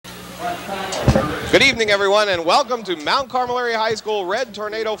Good evening, everyone, and welcome to Mount Carmel Area High School Red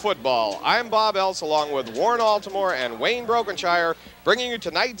Tornado Football. I'm Bob Else, along with Warren Altamore and Wayne Brokenshire, bringing you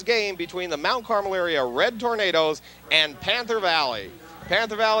tonight's game between the Mount Carmel Area Red Tornadoes and Panther Valley.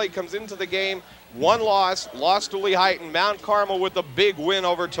 Panther Valley comes into the game, one loss, lost to Lehighton. Mount Carmel with a big win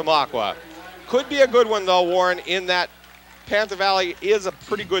over Tamaqua. Could be a good one, though, Warren, in that Panther Valley is a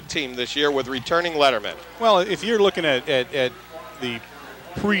pretty good team this year with returning lettermen. Well, if you're looking at the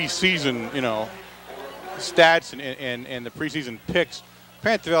preseason, stats and the preseason picks,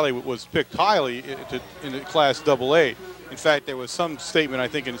 Panther Valley was picked highly in the Class AA. In fact, there was some statement, I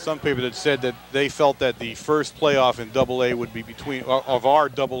think, in some paper that said that they felt that the first playoff in AA would be between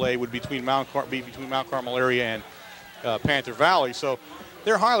Mount Carmel area and Panther Valley. So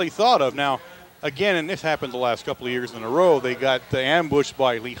they're highly thought of. Now, again, and this happened the last couple of years in a row, they got ambushed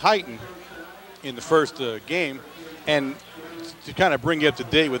by Lehighton in the first game. And to kind of bring you up to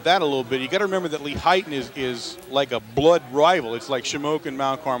date with that a little bit, you got to remember that Lehighton is like a blood rival. It's like Shamokin and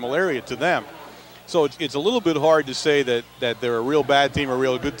Mount Carmel area to them. So it's a little bit hard to say that they're a real bad team or a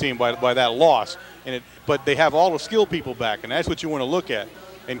real good team by that loss. But they have all the skill people back, and that's what you want to look at.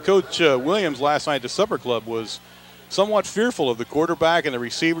 And Coach Williams last night at the Supper Club was somewhat fearful of the quarterback and the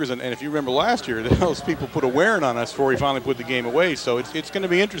receivers. And if you remember last year, those people put a wearing on us before we finally put the game away. So it's going to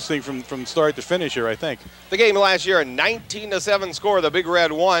be interesting from start to finish here, I think. The game last year, a 19-7 score. The Big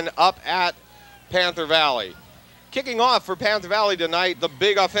Red won up at Panther Valley. Kicking off for Panther Valley tonight, the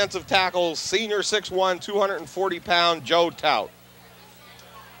big offensive tackle, senior 6'1", 240-pound Joe Tout.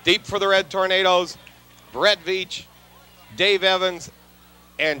 Deep for the Red Tornadoes, Brett Veach, Dave Evans,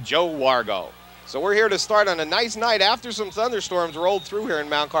 and Joe Wargo. So we're here to start on a nice night after some thunderstorms rolled through here in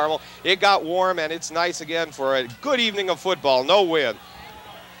Mount Carmel. It got warm, and it's nice again for a good evening of football. No wind.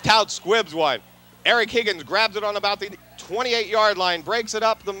 Tout squibs one. Eric Higgins grabs it on about the 28-yard line, breaks it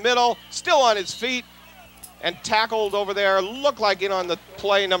up the middle, still on his feet, and tackled over there, looked like in on the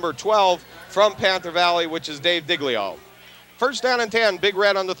play number 12 from Panther Valley, which is Dave Diglio. First down and 10, Big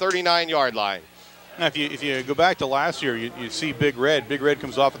Red on the 39-yard line. Now, if you go back to last year, you see Big Red. Big Red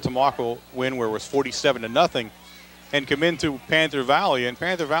comes off a Tamaqua win where it was 47-0, and come into Panther Valley. And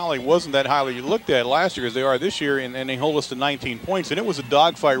Panther Valley wasn't that highly looked at last year as they are this year, and they hold us to 19 points. And it was a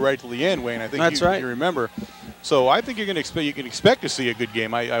dogfight right to the end, Wayne. I think that's right. You remember. So I think you can expect to see a good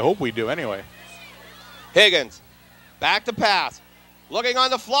game. I hope we do anyway. Higgins, back to pass. Looking on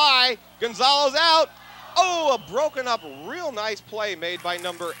the fly, Gonzalo's out. Oh, a broken up, real nice play made by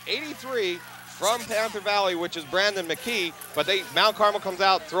number 83 from Panther Valley, which is Brandon McKee, but Mount Carmel comes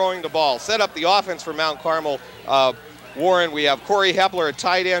out throwing the ball. Set up the offense for Mount Carmel. Warren, we have Corey Hepler at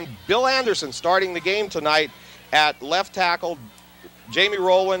tight end. Bill Anderson starting the game tonight at left tackle. Jamie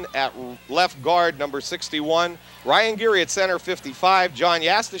Rowland at left guard, number 61. Ryan Geary at center, 55. John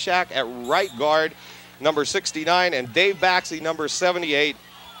Yastashak at right guard, number 69, and Dave Baxley, number 78,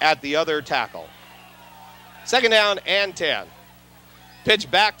 at the other tackle. Second down and 10. Pitch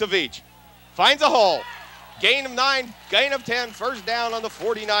back to Veach. Finds a hole. Gain of 9, gain of 10, first down on the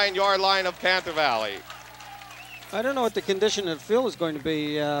 49-yard line of Panther Valley. I don't know what the condition of the field is going to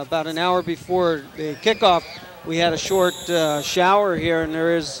be. About an hour before the kickoff, we had a short shower here, and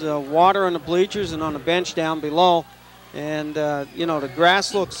there is water on the bleachers and on the bench down below. And, the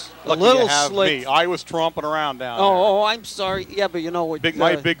grass looks a little slick. Me. I was tromping around down there. Oh, I'm sorry. Yeah, but what?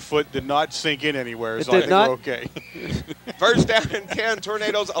 My big foot did not sink in anywhere, so I think not? we're okay. First down and 10,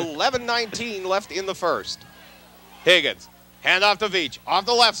 Tornadoes, 11-19 left in the first. Higgins, hand off to Veach, off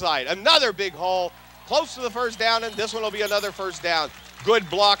the left side. Another big hole, close to the first down, and this one will be another first down. Good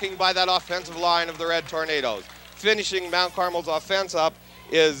blocking by that offensive line of the Red Tornadoes. Finishing Mount Carmel's offense up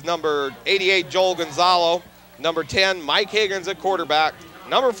is number 88, Joel Gonzalo. Number 10, Mike Higgins at quarterback.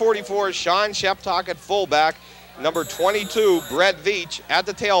 Number 44, Sean Sheptock at fullback. Number 22, Brett Veach at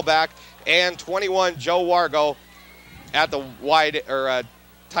the tailback. And 21, Joe Wargo at the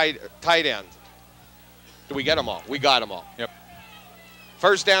tight end. Did we get them all? We got them all. Yep.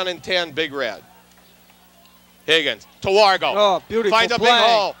 First down and 10, Big Red. Higgins to Wargo. Oh, beautiful Finds a play. big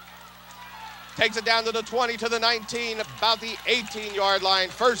hole. Takes it down to the 20, to the 19, about the 18-yard line.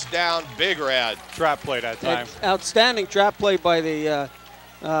 First down, Big Red. Trap play that time. Outstanding trap play by the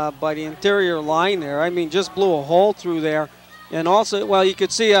interior line there. I mean, just blew a hole through there. And also, well, you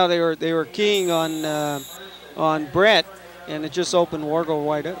could see how they were keying on Brett, and it just opened Wargo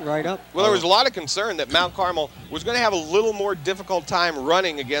right up. Well, there was a lot of concern that Mount Carmel was going to have a little more difficult time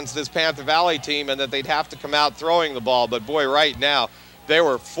running against this Panther Valley team and that they'd have to come out throwing the ball. But, boy, right now, there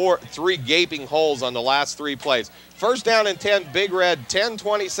were three gaping holes on the last three plays. First down and 10, Big Red,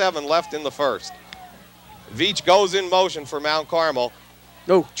 10:27 left in the first. Veach goes in motion for Mount Carmel.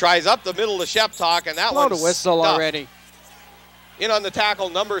 Oh, Tries up the middle to Sheptalk, and that blow one's the whistle stuffed. already. In on the tackle,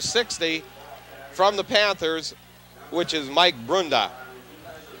 number 60 from the Panthers, which is Mike Brunda.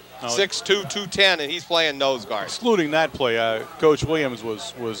 6'2", 210, and he's playing nose guard. Excluding that play, Coach Williams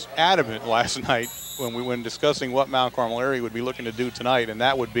was adamant last night when discussing what Mount Carmel area would be looking to do tonight, and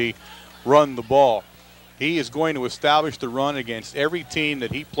that would be run the ball. He is going to establish the run against every team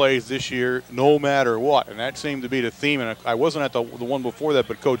that he plays this year, no matter what, and that seemed to be the theme. And I wasn't at the one before that,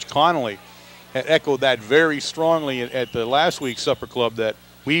 but Coach Connolly had echoed that very strongly at the last week's Supper Club, that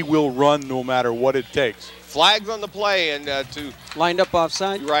we will run no matter what it takes. Flags on the play, and to Lined up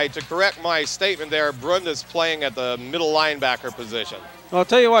offside. right, to correct my statement there, Brunda's playing at the middle linebacker position. Well, I'll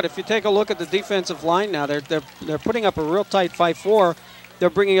tell you what, if you take a look at the defensive line now, they're putting up a real tight 5-4. They're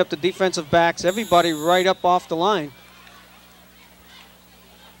bringing up the defensive backs, everybody right up off the line.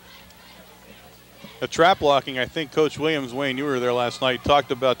 The trap blocking, I think Coach Williams, Wayne, you were there last night,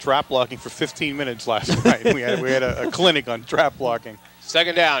 talked about trap blocking for 15 minutes last night. We had a clinic on trap blocking.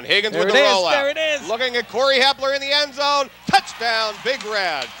 Second down, Higgins There with it the is, rollout. there it is. Looking at Corey Hepler in the end zone. Touchdown, Big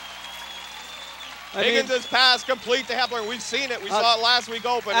Red. Higgins' pass complete to Hepler, and we've seen it. We saw it last week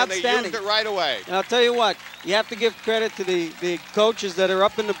open, and they used it right away. And I'll tell you what, you have to give credit to the coaches that are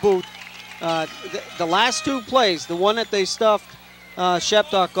up in the booth. The last two plays, the one that they stuffed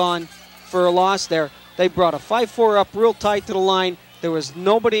Sheptalk on for a loss there, they brought a 5-4 up real tight to the line. There was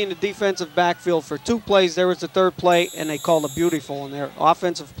nobody in the defensive backfield for two plays. There was the third play, and they called a beautiful in their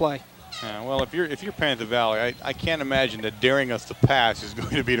offensive play. Yeah, well, if you're Panther Valley, I can't imagine that daring us to pass is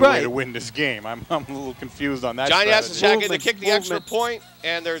going to be the way to win this game. I'm a little confused on that. Johnny strategy. Asashak in to kick the extra point,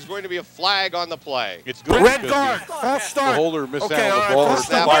 and there's going to be a flag on the play. It's good. Red guard, false The start. holder missed Okay, out on all the ball right, or false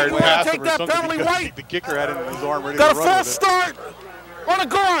start. fired Wait, past take him or that something penalty, because wait. the kicker had it in his arm ready Got to a run false with it. start on a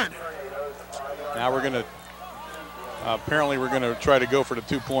guard. Now we're going to apparently we're going to try to go for the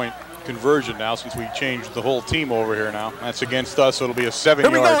 2-point conversion now, since we changed the whole team over here now. That's against us, so it'll be a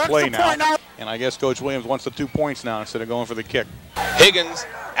 7-yard play now. And I guess Coach Williams wants the 2 points now instead of going for the kick. Higgins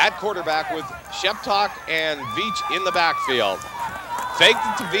at quarterback with Sheptalk and Veach in the backfield. Faked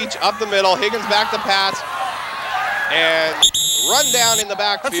it to Veach up the middle. Higgins back to pass. And run down in the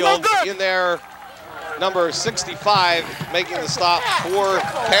backfield in there. Number 65 making the stop for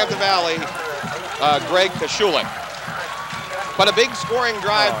Panther Valley, Greg Kashulik. But a big scoring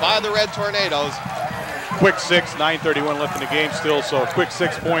drive by the Red Tornadoes. Quick 6, 9:31 left in the game still, so quick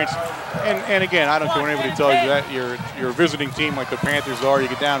 6 points. And again, I don't care what anybody tells you that you're a visiting team like the Panthers are. You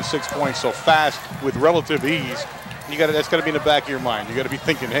get down 6 points so fast with relative ease. That's got to be in the back of your mind. You got to be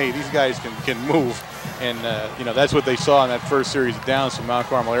thinking, hey, these guys can move, and that's what they saw in that first series of downs from Mount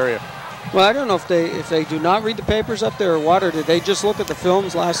Carmel area. Well, I don't know if they do not read the papers up there or what, or did they just look at the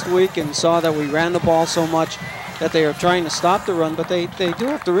films last week and saw that we ran the ball so much that they are trying to stop the run. But they do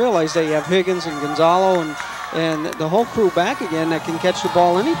have to realize they have Higgins and Gonzalo and the whole crew back again that can catch the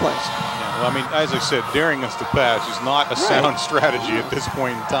ball any place. Yeah, well, I mean, as I said, daring us to pass is not a sound strategy at this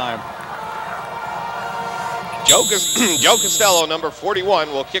point in time. Joe Costello, number 41,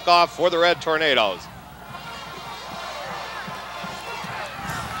 will kick off for the Red Tornadoes.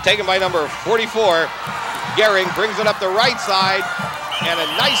 Taken by number 44. Gehring brings it up the right side, and a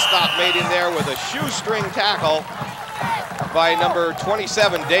nice stop made in there with a shoestring tackle by number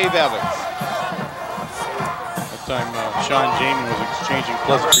 27, Dave Evans. That time Sean Jamie was exchanging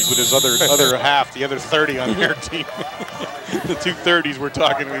pleasantries with his other half, the other 30 on their team. The two 30s were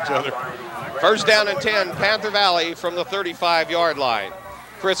talking to each other. First down and 10, Panther Valley from the 35-yard line.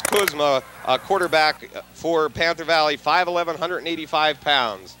 Chris Kuzma, quarterback for Panther Valley, 5'11", 185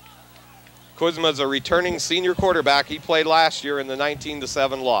 pounds. Kuzma's a returning senior quarterback. He played last year in the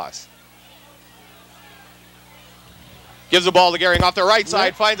 19-7 loss. Gives the ball to Gehring off the right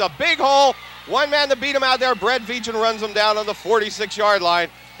side, finds a big hole. One man to beat him out there. Brett Veachin runs him down on the 46-yard line.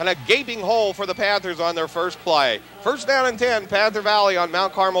 And a gaping hole for the Panthers on their first play. First down and 10, Panther Valley on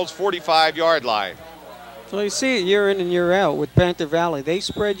Mount Carmel's 45-yard line. So you see it year in and year out with Panther Valley. They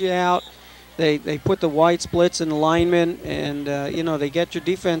spread you out. They put the wide splits in the linemen, and they get your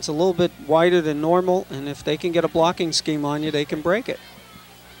defense a little bit wider than normal. And if they can get a blocking scheme on you, they can break it.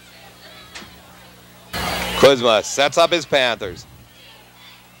 Kuzma sets up his Panthers.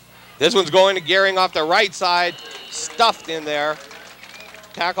 This one's going to Gehring off the right side, stuffed in there.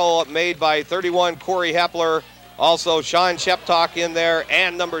 Tackle made by 31, Corey Hepler. Also, Sean Sheptalk in there,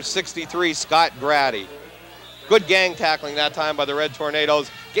 and number 63, Scott Grady. Good gang tackling that time by the Red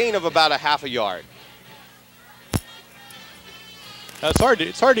Tornadoes. Gain of about a half a yard. It's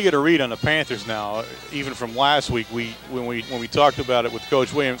hard to get a read on the Panthers now. Even from last week, when we talked about it with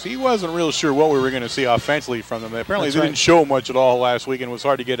Coach Williams, he wasn't real sure what we were going to see offensively from them. Apparently, they didn't show much at all last week, and it was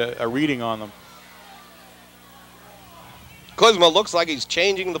hard to get a reading on them. Kuzma looks like he's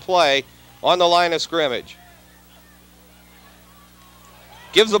changing the play on the line of scrimmage.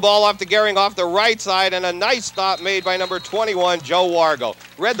 Gives the ball off to Gehring off the right side, and a nice stop made by number 21, Joe Wargo.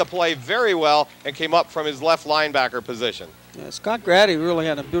 Read the play very well and came up from his left linebacker position. Yeah, Scott Grady really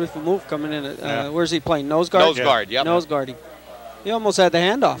had a beautiful move coming in. Where's he playing? Nose guard? Nose guard, yep. Nose guard. He almost had the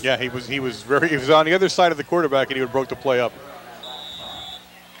handoff. Yeah, he was on the other side of the quarterback, and he would have broke the play up.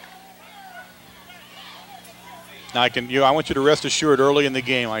 Now I want you to rest assured early in the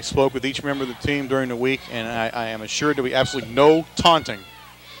game. I spoke with each member of the team during the week, and I am assured there will be absolutely no taunting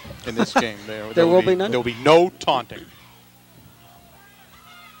in this game. There will be none? There will be no taunting.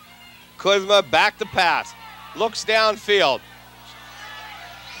 Kuzma back to pass. Looks downfield.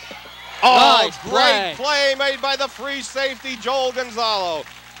 Oh, Nice great play made by the free safety, Joel Gonzalo.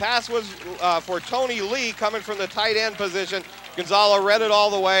 Pass was for Tony Lee coming from the tight end position. Gonzalo read it all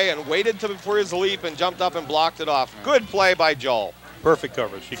the way and waited for his leap and jumped up and blocked it off. Good play by Joel. Perfect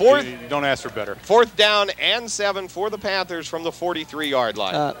coverage. You don't ask for better. 4th down and 7 for the Panthers from the 43-yard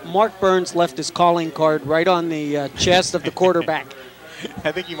line. Mark Burns left his calling card right on the chest of the quarterback.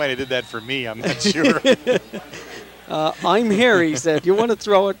 I think he might have did that for me. I'm not sure. I'm here, he said. You want to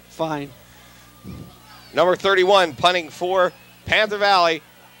throw it? Fine. Number 31 punting for Panther Valley.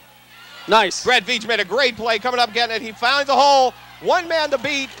 Nice. Brett Veach made a great play coming up getting it. He finds a hole. One man to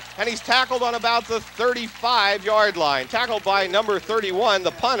beat, and he's tackled on about the 35-yard line. Tackled by number 31,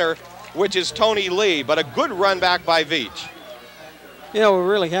 the punter, which is Tony Lee. But a good run back by Veach. You know,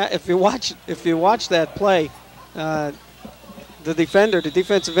 really, if you watch that play, the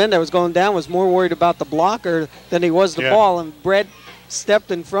defensive end that was going down was more worried about the blocker than he was the ball, and Brett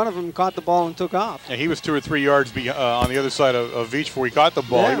stepped in front of him, caught the ball, and took off. Yeah, he was 2 or 3 yards on the other side of Veach before he caught the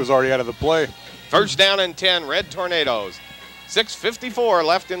ball. Yeah. He was already out of the play. 1st down and 10, Red Tornadoes. 6:54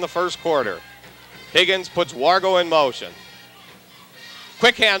 left in the first quarter. Higgins puts Wargo in motion.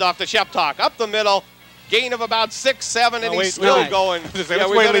 Quick handoff to Sheptalk, up the middle. Gain of about 6, 7, and he's still going. Yeah,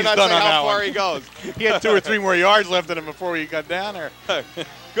 we better not say how far he goes. He had 2 or 3 more yards left in him before he got down there.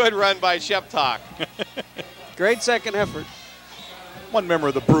 Good run by Sheptalk. Great second effort. One member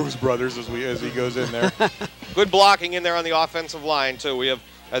of the Bruce brothers as he goes in there. Good blocking in there on the offensive line, too. We have,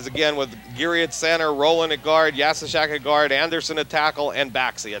 as again, with Geary at center, Rowland at guard, Yasashak at guard, Anderson at tackle, and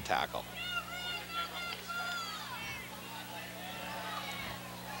Baxi at tackle.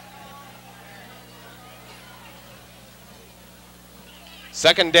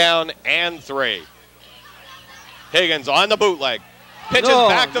 Second down and 3. Higgins on the bootleg. Pitches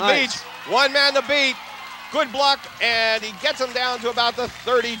back to Veach. One man to beat. Good block, and he gets him down to about the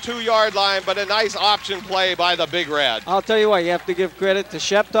 32-yard line, but a nice option play by the Big Red. I'll tell you what, you have to give credit to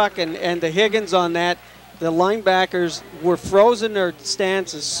Sheptalk and to Higgins on that. The linebackers were frozen their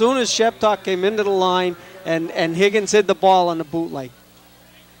stance as soon as Sheptalk came into the line, and Higgins hit the ball on the bootleg.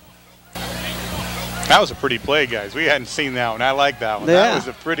 That was a pretty play, guys. We hadn't seen that one. I like that one. Yeah. That was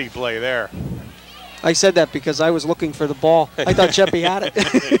a pretty play there. I said that because I was looking for the ball. I thought Sheppy had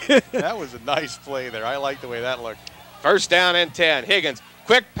it. That was a nice play there. I like the way that looked. 1st down and 10. Higgins,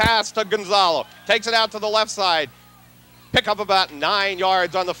 quick pass to Gonzalo. Takes it out to the left side. Pick up about 9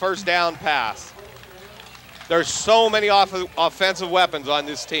 yards on the 1st down pass. There's so many offensive weapons on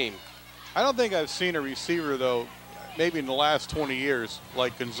this team. I don't think I've seen a receiver, though, maybe in the last 20 years,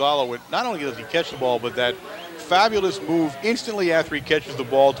 like Gonzalo. Not only does he catch the ball, but that fabulous move instantly after he catches the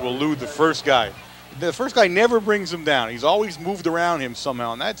ball to elude the first guy. The first guy never brings him down. He's always moved around him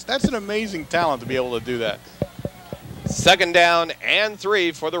somehow, and that's an amazing talent to be able to do that. 2nd down and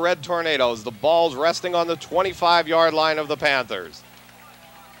 3 for the Red Tornadoes. The ball's resting on the 25-yard line of the Panthers.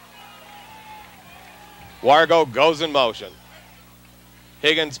 Wargo goes in motion.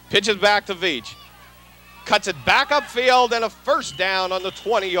 Higgins pitches back to Veach. Cuts it back upfield, and a 1st down on the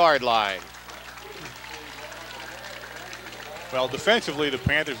 20-yard line. Well, defensively, the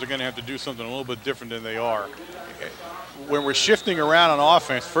Panthers are going to have to do something a little bit different than they are. When we're shifting around on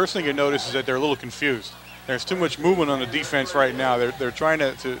offense, first thing you notice is that they're a little confused. There's too much movement on the defense right now. They're trying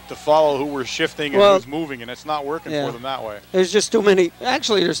to follow who we're shifting and who's moving, and it's not working for them that way. There's just too many.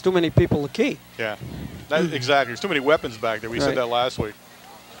 Actually, there's too many people to key. Yeah, exactly. There's too many weapons back there. We said that last week.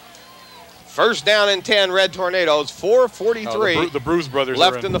 1st down and 10, Red Tornadoes. 4:43 the Bruce brothers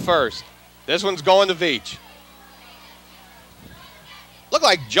left in the 1st. This one's going to Veach. Looked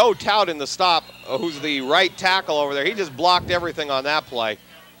like Joe Tout in the stop, who's the right tackle over there. He just blocked everything on that play.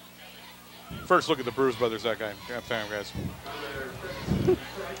 First look at the Bruise Brothers, that guy. Damn, guys.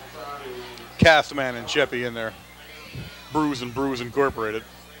 Castman and Cheppy in there. Bruise and Bruise Incorporated.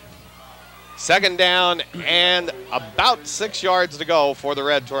 Second down and about 6 yards to go for the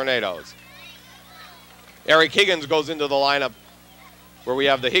Red Tornadoes. Eric Higgins goes into the lineup where we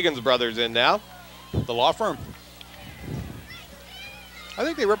have the Higgins brothers in now. The law firm. I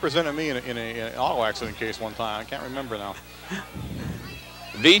think they represented me in an auto accident case one time. I can't remember now.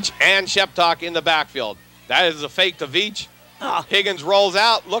 Veach and Sheptock in the backfield. That is a fake to Veach. Higgins rolls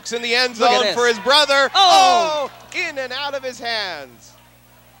out, looks in the end zone for his brother. Oh! In and out of his hands.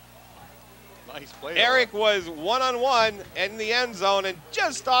 Nice play. Eric was one-on-one in the end zone and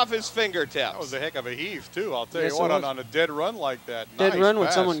just off his fingertips. That was a heck of a heave, too. I'll tell you what, on a dead run like that. Dead nice run pass.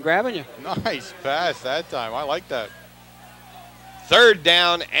 with someone grabbing you. Nice pass that time. I like that. Third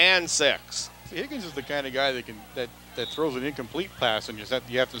down and 6. See, Higgins is the kind of guy that throws an incomplete pass, and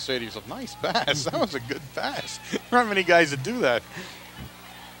you have to say to yourself, nice pass. That was a good pass. There aren't many guys that do that.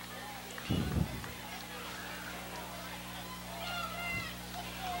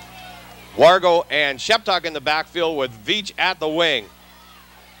 Wargo and Sheptock in the backfield with Veach at the wing.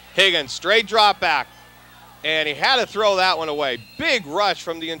 Higgins, straight drop back. And he had to throw that one away. Big rush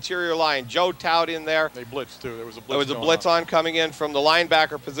from the interior line. Joe Tout in there. They blitzed, too. There was a blitz. There was a blitz on coming in from the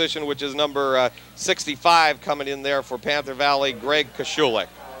linebacker position, which is number 65 coming in there for Panther Valley, Greg Kashulik.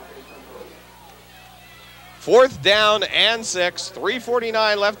 Fourth down and 6.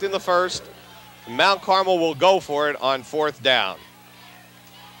 3:49 left in the first. Mount Carmel will go for it on fourth down.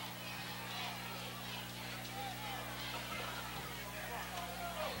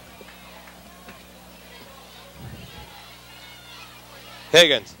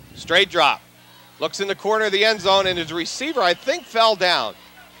 Higgins, straight drop. Looks in the corner of the end zone, and his receiver, I think, fell down.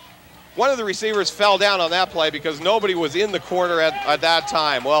 One of the receivers fell down on that play because nobody was in the corner at that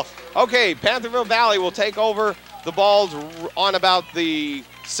time. Well, okay, Pantherville Valley will take over the balls on about the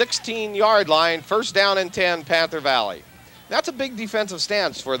 16-yard line. First down and 10, Panther Valley. That's a big defensive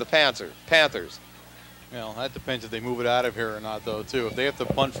stance for the Panthers. Well, that depends if they move it out of here or not, though, too. If they have to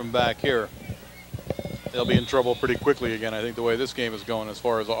punt from back here, they'll be in trouble pretty quickly again, I think, the way this game is going as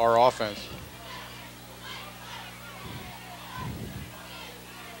far as our offense.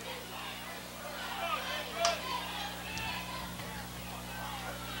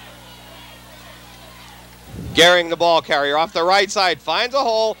 Gehring, the ball carrier, off the right side, finds a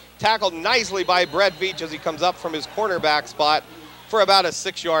hole, tackled nicely by Brett Veach as he comes up from his cornerback spot for about a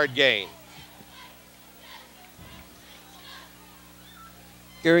 6-yard gain.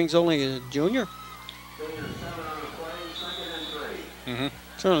 Gehring's only a junior.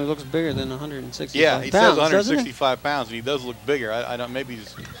 Certainly looks bigger than 165 yeah, pounds. he says doesn't 165 pounds, and he does look bigger. I don't. Maybe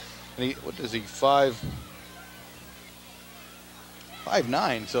he's. What is he? 5'9",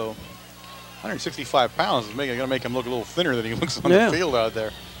 so 165 pounds is going to make him look a little thinner than he looks on the field out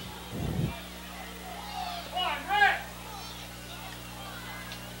there.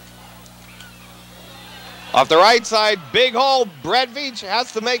 Off the right side, big hole. Brett Veach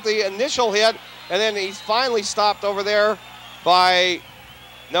has to make the initial hit, and then he's finally stopped over there by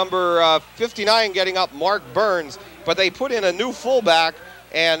number 59 getting up, Mark Burns. But they put in a new fullback,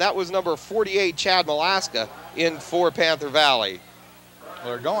 and that was number 48, Chad Malaska, in for Panther Valley. Well,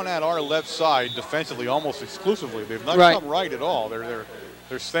 they're going at our left side defensively almost exclusively. They've not come right at all. They're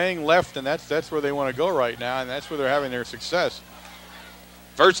staying left, and that's where they want to go right now, and that's where they're having their success.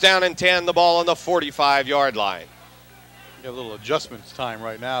 First down and 10, the ball on the 45-yard line. You got a little adjustments time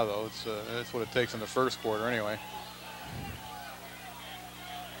right now, though. That's what it takes in the first quarter anyway.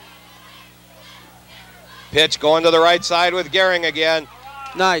 Pitch going to the right side with Gehring again.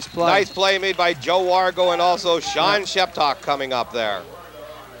 Nice play. Nice play made by Joe Wargo and also Sean Sheptock coming up there.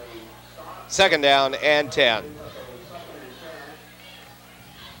 Second down and 10.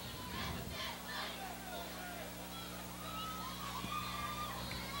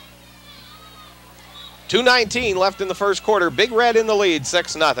 .219 left in the first quarter. Big Red in the lead,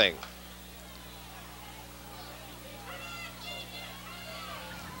 6-0.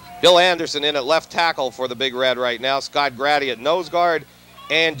 Bill Anderson in at left tackle for the Big Red right now. Scott Grady at nose guard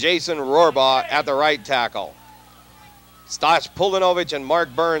and Jason Rohrbaugh at the right tackle. Stosh Puldanovich and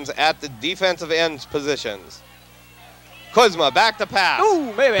Mark Burns at the defensive ends positions. Kuzma back to pass.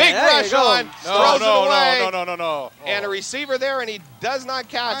 Ooh, baby. Big rush on. Throws it away. No. And a receiver there, and he does not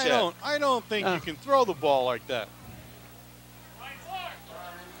catch it. I don't think you can throw the ball like that.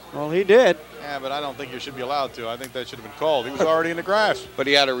 Well, he did. Yeah, but I don't think you should be allowed to. I think that should have been called. He was already in the grass. But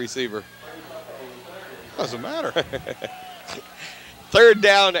he had a receiver. Doesn't matter. Third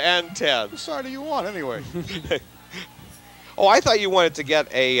down and 10. Which side do you want anyway? Oh, I thought you wanted to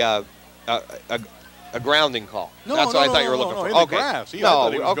get a A grounding call. No, That's no, what I no, thought you were no, looking no, for. in the Okay. grass. I No,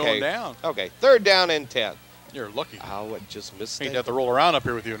 thought he was okay. going down. Okay. 3rd down and 10. You're lucky. Oh, it just missed. You'd have to roll around up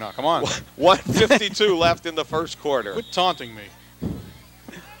here with you now. Come on. 1:52 left in the first quarter. Quit taunting me.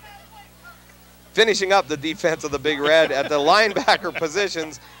 Finishing up the defense of the Big Red at the linebacker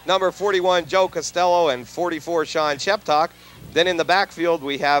positions, number 41, Joe Costello, and 44, Sean Sheptock. Then in the backfield,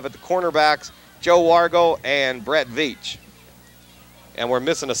 we have at the cornerbacks, Joe Wargo and Brett Veach. And we're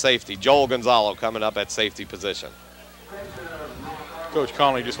missing a safety, Joel Gonzalo, coming up at safety position. Coach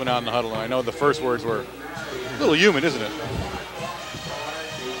Conley just went out in the huddle, and I know the first words were, a little human, isn't it?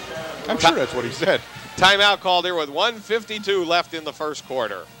 I'm sure that's what he said. Timeout called here with 1:52 left in the first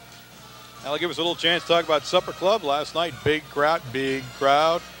quarter. That'll give us a little chance to talk about Supper Club last night. Big crowd, big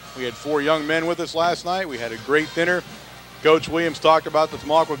crowd. We had 4 young men with us last night. We had a great dinner. Coach Williams talked about the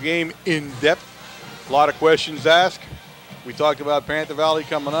Tamaqua game in depth. A lot of questions asked. We talked about Panther Valley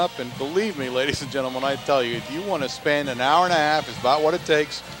coming up, and believe me, ladies and gentlemen, I tell you, if you want to spend an hour and a half, it's about what it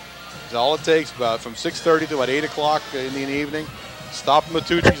takes. It's all it takes, about from 6:30 to about 8 o'clock in the evening. Stop at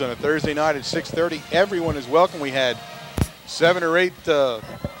Matucci's on a Thursday night at 6:30. Everyone is welcome. We had 7 or 8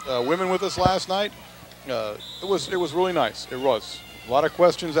 women with us last night. It was really nice. It was a lot of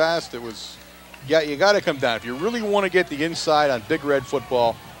questions asked. It was, yeah, you got to come down if you really want to get the inside on Big Red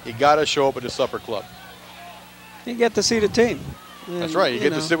football. You got to show up at the Supper Club. You get to see the team. And, That's right. You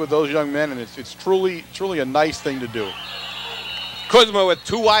get to sit with those young men, and it's truly a nice thing to do. Kuzma with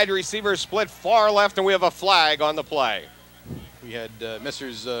 2 wide receivers split far left, and we have a flag on the play. We had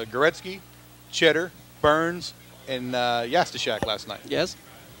Messrs. Goretzky, Cheddar, Burns, and Yastashak last night. Yes.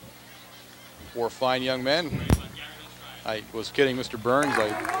 4 fine young men. I was kidding Mr. Burns.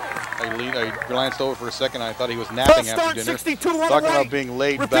 I glanced over for a second. I thought he was napping after dinner. 62 on Talking the way. about being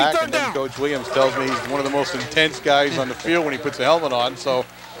laid Repeat back, third and then down. Coach Williams tells me he's one of the most intense guys on the field when he puts a helmet on. So,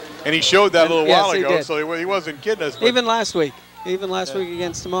 and he showed that a little Yes, while he ago, did. so he wasn't kidding us. But Even last week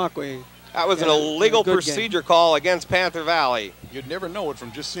against Tamaqua. That was an Yeah, illegal good procedure call against Panther Valley. you'd never know it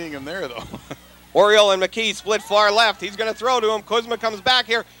from just seeing him there, though. Oriole and McKee split far left. He's going to throw to him. Kuzma comes back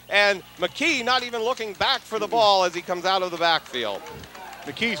here, and McKee not even looking back for the ball as he comes out of the backfield.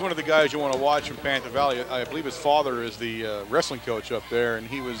 McKee's one of the guys you want to watch from Panther Valley. I believe his father is the wrestling coach up there, and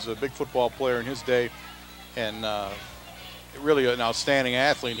he was a big football player in his day, and really an outstanding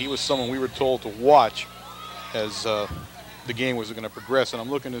athlete. He was someone we were told to watch as the game was going to progress, and I'm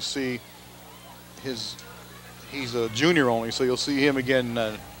looking to see he's a junior only, so you'll see him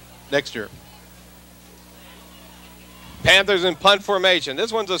again next year. Panthers in punt formation.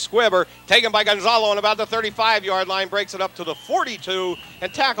 This one's a squibber, taken by Gonzalo on about the 35-yard line, breaks it up to the 42,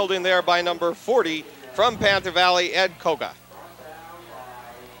 and tackled in there by number 40 from Panther Valley, Ed Koga.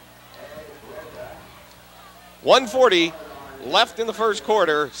 1:40 left in the first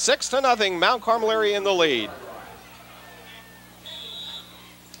quarter, 6-0, Mount Carmel area in the lead.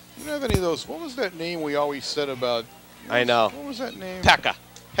 You don't have any of those, what was that name we always said about? I know. What was that name? Pekka.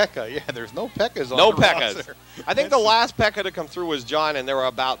 Pekka, yeah, there's no Pekkas on No the Pekkas. roster. I think the last Pekka to come through was John, and there were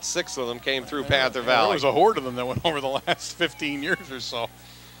about 6 of them came through Panther There Valley. was a horde of them that went over the last 15 years or so.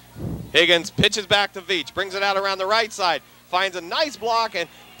 Higgins pitches back to Veach, brings it out around the right side, finds a nice block, and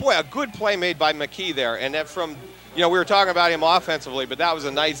boy, a good play made by McKee there. And that from, we were talking about him offensively, but that was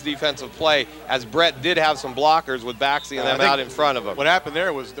a nice defensive play, as Brett did have some blockers with Baxi and them out in front of him. What happened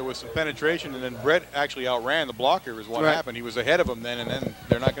there was some penetration, and then Brett actually outran the blocker is what happened. He was ahead of him then, and then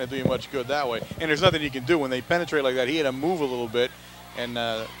they're not going to do you much good that way. And there's nothing you can do when they penetrate like that. He had to move a little bit, and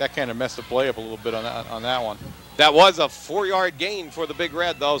that kind of messed the play up a little bit on that one. That was a 4-yard gain for the Big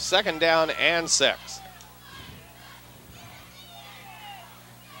Red, though. 2nd down and 6.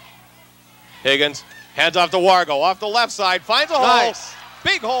 Higgins hands off to Wargo, off the left side, finds a hole.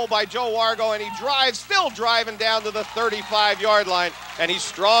 Big hole by Joe Wargo, and he drives, still driving down to the 35-yard line, and he's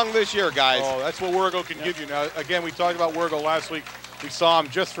strong this year, guys. Oh, that's what Wargo can give you. Now, again, we talked about Wargo last week. We saw him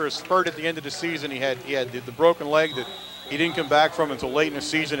just for a spurt at the end of the season. He had the broken leg that he didn't come back from until late in the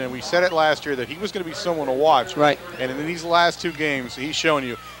season, and we said it last year that he was going to be someone to watch. Right. And in these last 2 games, he's shown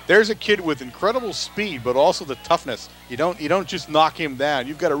you there's a kid with incredible speed, but also the toughness. You don't just knock him down.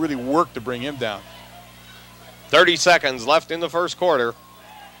 You've got to really work to bring him down. 30 seconds left in the first quarter.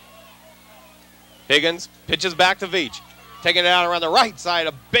 Higgins pitches back to Veach, taking it out around the right side.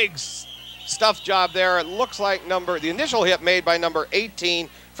 A big stuff job there. It looks like the initial hit made by number 18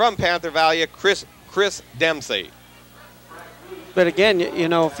 from Panther Valley, Chris Dempsey. But again,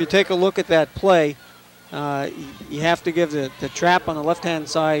 if you take a look at that play, you have to give the trap on the left-hand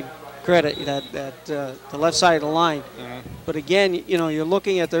side credit, the left side of the line. Mm-hmm. But again, you're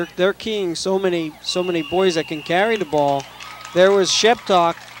looking at they're keying so many boys that can carry the ball. There was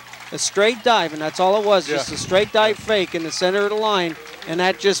Sheptock a straight dive, and that's all it was, just a straight dive fake in the center of the line, and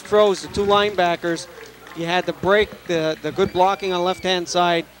that just froze the two linebackers. You had to break the good blocking on the left-hand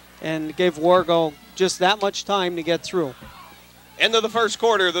side and gave Wargo just that much time to get through. End of the first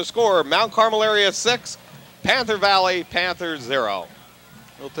quarter, the score, Mount Carmel area 6, Panther Valley Panthers 0.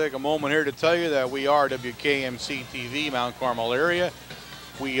 We'll take a moment here to tell you that we are WKMC TV, Mount Carmel area.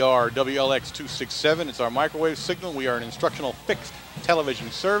 We are WLX 267. It's our microwave signal. We are an instructional fixed television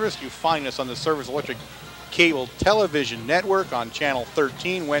service. You find us on the Service Electric Cable Television Network on Channel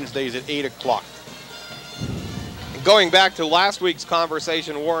 13, Wednesdays at 8 o'clock. Going back to last week's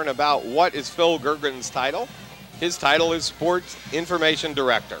conversation, Warren, about what is Phil Gergen's title. His title is Sports Information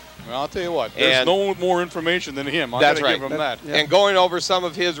Director. Well, I'll tell you what, there's no more information than him. I'm going to give him that. Yeah. And going over some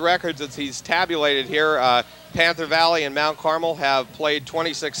of his records that he's tabulated here, Panther Valley and Mount Carmel have played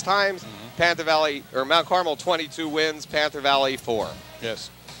 26 times. Mount Carmel 22 wins, Panther Valley 4.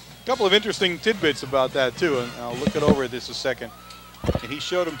 Yes. A couple of interesting tidbits about that, too, and I'll look it over this a second. And he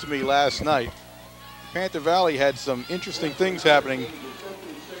showed them to me last night. Panther Valley had some interesting things happening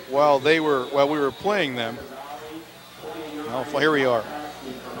while we were playing them. Well, here we are.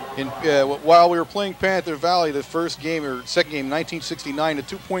 While we were playing Panther Valley, the first game or second game, 1969, the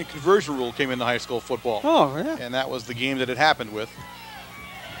two-point conversion rule came into high school football. Oh, yeah. And that was the game that it happened with.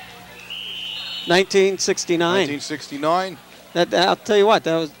 1969. 1969. I'll tell you what,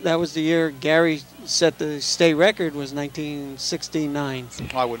 that was the year Gary set the state record, was 1969.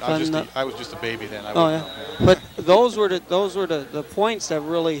 I was just a baby then. But those were the points that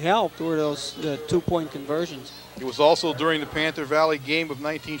really helped, were those the two-point conversions. It was also during the Panther Valley game of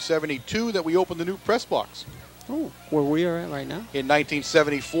 1972 that we opened the new press box. Oh, where we are at right now? In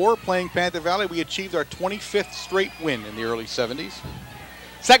 1974, playing Panther Valley, we achieved our 25th straight win in the early 70s.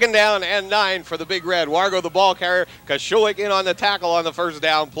 Second down and 9 for the Big Red. Wargo the ball carrier. Kashulik in on the tackle on the first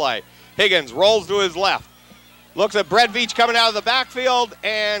down play. Higgins rolls to his left. Looks at Brett Veach coming out of the backfield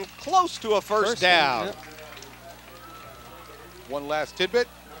and close to a first down. Yep. One last tidbit.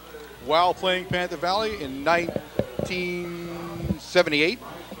 While playing Panther Valley in 1978,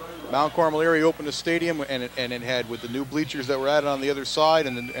 Mount Carmel area opened a stadium, and it had, with the new bleachers that were added on the other side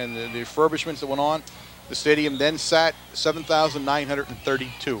and the refurbishments that went on, the stadium then sat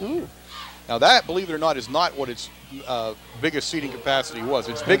 7,932. Ooh. Now that, believe it or not, is not what its biggest seating capacity was.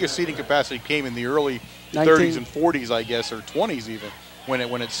 Its biggest seating capacity came in the early 30s and 40s, I guess, or 20s even,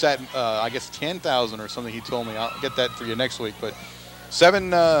 when it sat, I guess, 10,000 or something. He told me. I'll get that for you next week, but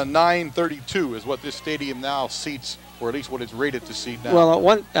 7,932 is what this stadium now seats, or at least what it's rated to seat now.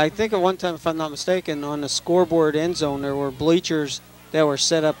 Well, I think at one time, if I'm not mistaken, on the scoreboard end zone, there were bleachers that were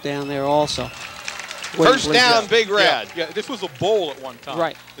set up down there also. First down, Big Red. Yeah, this was a bowl at one time.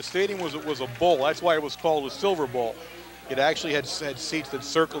 Right. The stadium was a bowl. That's why it was called a Silver Bowl. It actually had seats that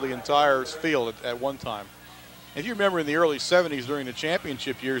circled the entire field at one time. If you remember in the early 70s during the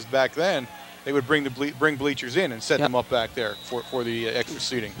championship years back then, they would bring bleachers in and set them up back there for the extra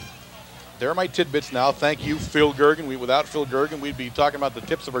seating. There are my tidbits now. Thank you, Phil Gergen. Without Phil Gergen, we'd be talking about the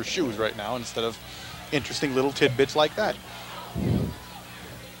tips of our shoes right now instead of interesting little tidbits like that.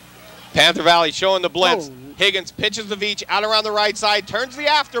 Panther Valley showing the blitz. Oh. Higgins pitches the Veach out around the right side, turns the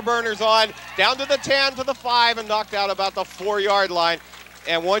afterburners on, down to the 10, to the 5, and knocked out about the 4-yard line.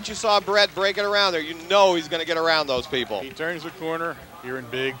 And once you saw Brett break it around there, you know he's going to get around those people. He turns the corner, you're in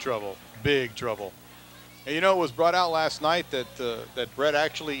big trouble. Big trouble. And you know, it was brought out last night that Brett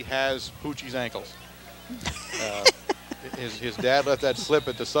actually has Poochie's ankles. His dad let that slip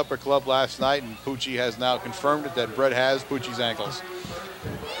at the supper club last night, and Poochie has now confirmed it that Brett has Poochie's ankles.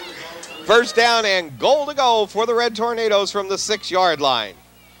 First down and goal to go for the Red Tornadoes from the 6-yard line.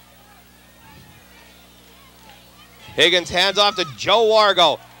 Higgins hands off to Joe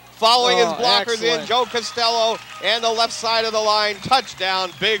Wargo. Following his blockers excellent. in, Joe Costello, and the left side of the line. Touchdown,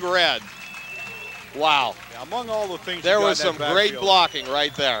 Big Red. Wow. Yeah, among all the things there you got was in that some great backfield, blocking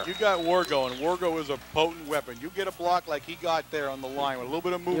right there. You got Wargo, and Wargo is a potent weapon. You get a block like he got there on the line with a little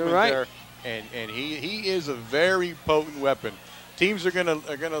bit of movement there, and he is a very potent weapon. Teams are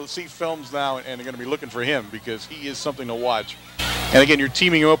gonna see films now, and they're gonna be looking for him because he is something to watch. And again, you're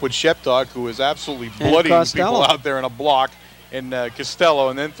teaming him up with Shepdog, who is absolutely bloodying people out there in a block, and Costello,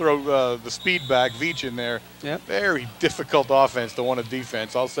 and then throw the speed back, Veach in there. Yep. Very difficult offense to want a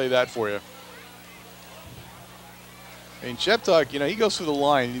defense. I'll say that for you. I mean, Shepdog, you know, he goes through the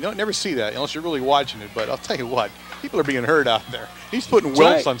line. You don't never see that unless you're really watching it. But I'll tell you what, people are being hurt out there. He's putting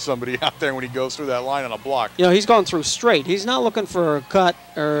welts on somebody out there when he goes through that line on a block. You know, he's going through straight. He's not looking for a cut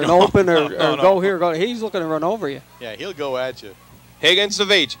or an open or go here, go. He's looking to run over you. Yeah, he'll go at you. Higgins to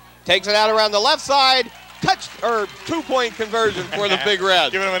Veach. Takes it out around the left side. two-point conversion for the Big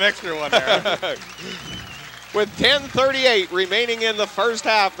Reds. Giving him an extra one there. With 10:38 remaining in the first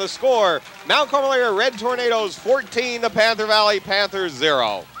half, the score, Mount Carmel Red Tornadoes 14, the Panther Valley Panthers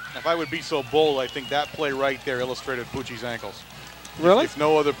 0. If I would be so bold, I think that play right there illustrated Pucci's ankles. Really? If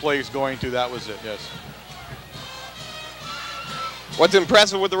no other play is going to, that was it, yes. What's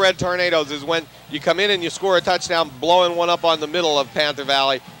impressive with the Red Tornadoes is when you come in and you score a touchdown, blowing one up on the middle of Panther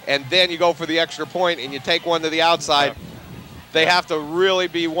Valley, and then you go for the extra point and you take one to the outside, they have to really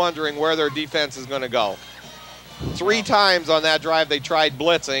be wondering where their defense is going to go. 3 times on that drive they tried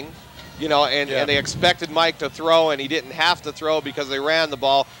blitzing, you know, and they expected Mike to throw, and he didn't have to throw because they ran the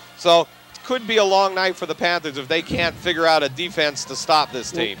ball. So it could be a long night for the Panthers if they can't figure out a defense to stop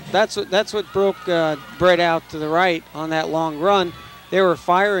this team. Well, that's what broke Brett out to the right on that long run. They were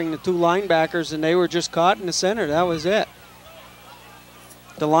firing the 2 linebackers, and they were just caught in the center. That was it.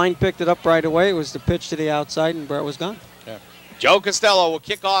 The line picked it up right away. It was the pitch to the outside, and Brett was gone. Yeah. Joe Costello will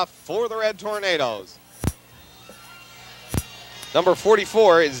kick off for the Red Tornadoes. Number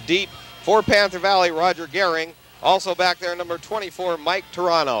 44 is deep for Panther Valley, Roger Gehring. Also back there, number 24, Mike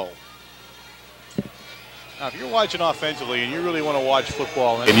Toronto. Now, if you're watching offensively and you really want to watch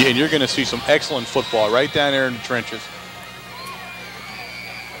football, and you're going to see some excellent football right down there in the trenches.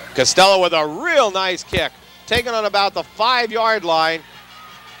 Costello with a real nice kick, taken on about the 5-yard line.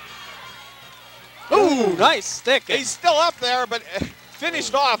 Ooh, nice stick. He's still up there, but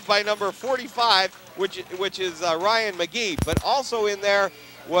finished off by number 45, which is Ryan McGee. But also in there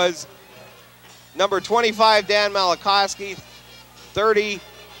was number 25, Dan Malakowski, 30,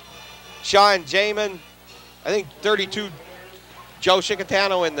 Sean Jamin, I think 32, Joe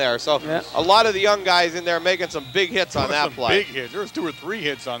Chicatano in there. So a lot of the young guys in there making some big hits on that play. Big hits. There was 2 or 3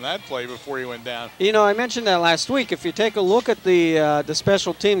 hits on that play before he went down. You know, I mentioned that last week. If you take a look at the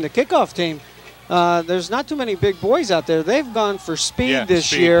special team, the kickoff team, there's not too many big boys out there. They've gone for speed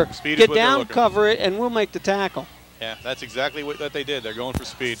this year. Speed Get down, cover it, and we'll make the tackle. Yeah, that's exactly what they did. They're going for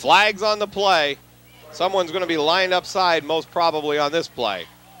speed. Flags on the play. Someone's going to be lined upside, most probably on this play.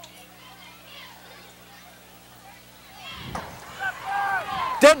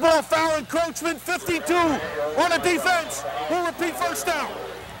 Dead ball foul encroachment, 52 on a defense. We'll repeat first down.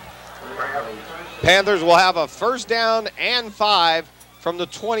 Panthers will have a first down and 5 from the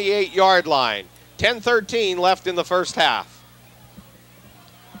 28-yard line. 10:13 left in the first half.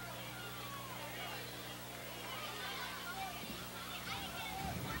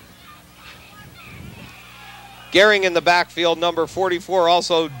 Gehring in the backfield, number 44.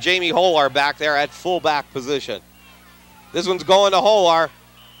 Also, Jamie Holar back there at fullback position. This one's going to Holar.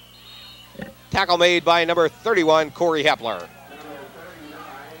 Tackle made by number 31, Corey Hepler.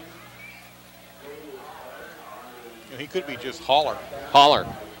 He could be just Holler. Holler.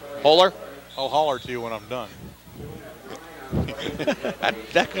 I'll holler to you when I'm done.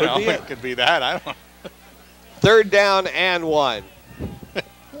 that could be it. It could be that. I don't know. Third down and 1.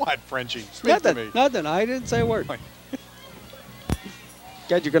 What, Frenchie? Speak to me. Nothing. I didn't say a word. God,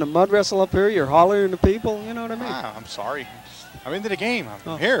 you're going to mud wrestle up here. You're hollering to people. You know what I mean? I'm sorry. I'm into the game.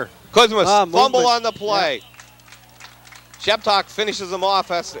 I'm here. Kuzma fumble on the play. Yeah. Sheptock finishes him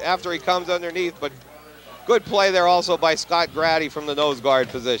off after he comes underneath, but good play there also by Scott Grady from the nose guard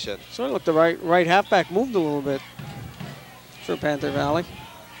position. Sort of looked the right halfback moved a little bit for Panther Valley.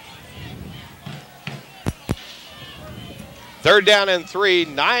 Third down and 3,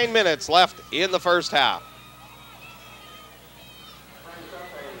 9 minutes left in the first half.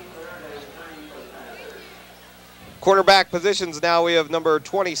 Cornerback positions now, we have number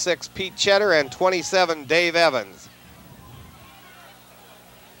 26, Pete Cheddar, and 27, Dave Evans.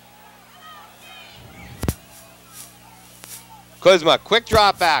 Kuzma, quick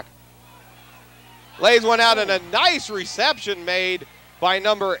drop back. Lays one out, and a nice reception made by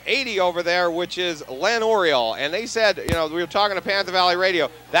number 80 over there, which is Len Oriole. And they said, you know, we were talking to Panther Valley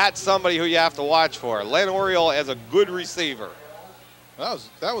Radio, that's somebody who you have to watch for. Len Oriole as a good receiver.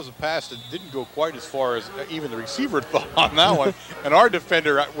 That was a pass that didn't go quite as far as even the receiver thought on that one. And our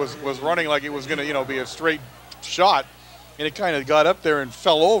defender was running like it was going to, be a straight shot. And it kind of got up there and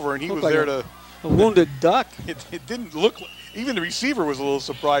fell over, and he was like there to... A wounded duck. It didn't look like... Even the receiver was a little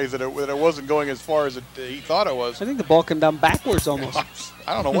surprised that it wasn't going as far as he thought it was. I think the ball came down backwards almost.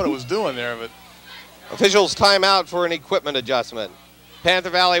 I don't know what it was doing there, but... Officials timeout for an equipment adjustment. Panther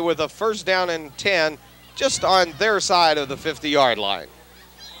Valley with a first down and 10 just on their side of the 50-yard line.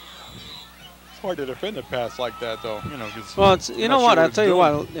 It's hard to defend a pass like that, though. Well, you know what? I'll tell you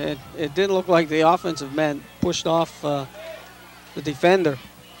what. It did look like the offensive man pushed off the defender.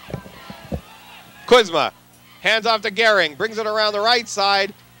 Kuzma hands off to Gehring, brings it around the right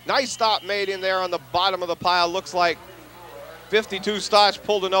side, Nice stop made in there on the bottom of the pile. Looks like 52 Stoch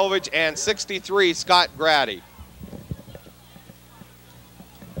Puldanovich and 63 Scott Grady.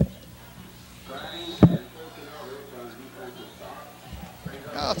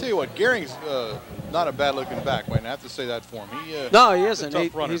 I'll tell you what, Gehring's not a bad-looking back, man. I have to say that for him. No, he isn't.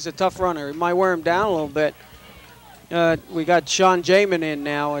 He's a tough runner. He might wear him down a little bit. We got Sean Jamin in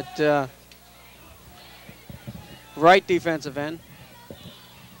now at right defensive end.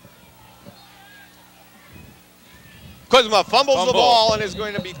 Kuzma fumbles the ball and is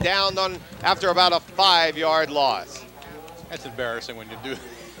going to be downed on after about a 5-yard loss. That's embarrassing when you do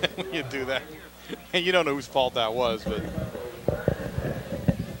when you do that. And you don't know whose fault that was, but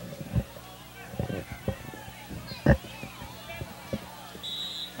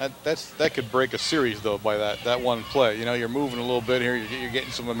that could break a series though by that one play. You know, you're moving a little bit here, you're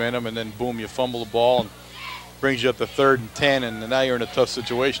getting some momentum, and then boom, you fumble the ball and brings you up to 3rd and 10, and now you're in a tough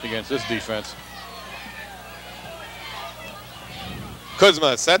situation against this defense.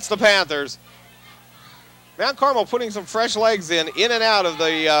 Kuzma sets the Panthers. Mount Carmel putting some fresh legs in and out of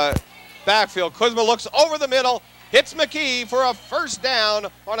the backfield. Kuzma looks over the middle, hits McKee for a first down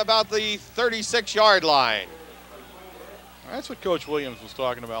on about the 36-yard line. That's what Coach Williams was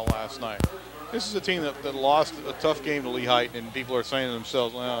talking about last night. This is a team that lost a tough game to Lehigh, and people are saying to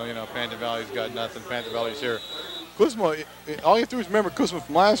themselves, well, you know, Panther Valley's got nothing, Panther Valley's here. Kuzma, all you have to do is remember Kuzma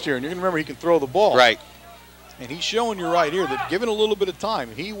from last year, and you're going to remember he can throw the ball. Right. And he's showing you right here that given a little bit of time,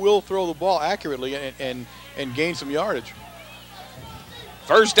 he will throw the ball accurately and gain some yardage.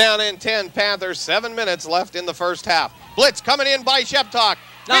 First down and 10, Panthers, 7 minutes left in the first half. Blitz coming in by Sheptock.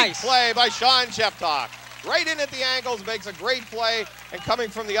 Nice Big play by Sean Sheptock. Right in at the ankles, makes a great play, and coming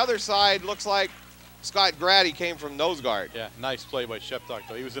from the other side, looks like Scott Grady came from nose guard. Yeah, nice play by Sheptock,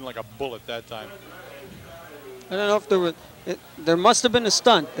 though. He was in like a bullet that time. I don't know if there must have been a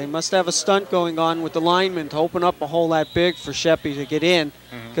stunt. They must have a stunt going on with the lineman to open up a hole that big for Sheppy to get in,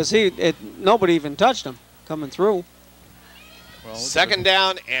 because nobody even touched him coming through. Well, second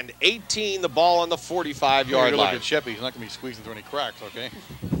down and 18, the ball on the 45-yard line. Look at Sheppy. He's not going to be squeezing through any cracks, okay?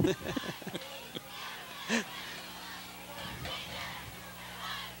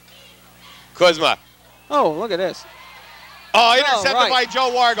 Kuzma. Oh, look at this. Oh, intercepted by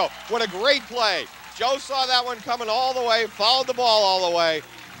Joe Wargo. What a great play. Joe saw that one coming all the way, followed the ball all the way.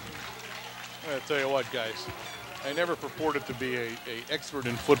 I'm going to tell you what, guys. I never purported to be an expert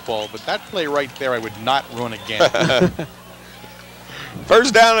in football, but that play right there I would not run again.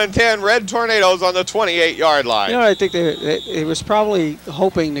 First down and 10, Red Tornadoes on the 28-yard line. You know, I think he was probably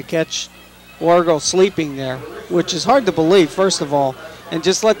hoping to catch Wargo sleeping there, which is hard to believe, first of all, and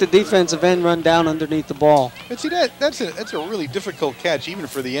just let the defensive end run down underneath the ball. But see, that's a really difficult catch, even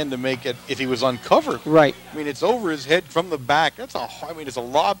for the end to make it if he was uncovered. Right. I mean, it's over his head from the back. It's a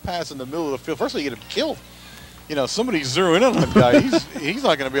lob pass in the middle of the field. First of all, you get him killed. You know, somebody's zeroing in on the guy. He's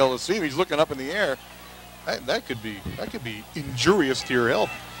not going to be able to see him. He's looking up in the air. That could be injurious to your health.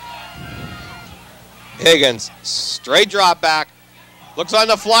 Higgins, straight drop back. Looks on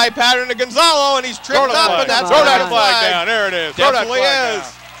the fly pattern to Gonzalo, and he's tripped up, and that's throw that flag down. There it is. Definitely is.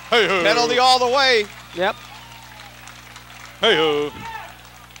 Hey-ho. Penalty all the way. Yep. Hey-ho.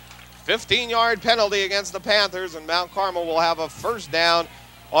 15-yard penalty against the Panthers, and Mount Carmel will have a first down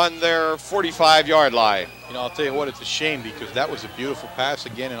on their 45-yard line. You know, I'll tell you what, it's a shame because that was a beautiful pass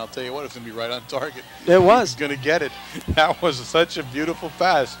again, and I'll tell you what, it's going to be right on target. It was. He's going to get it. That was such a beautiful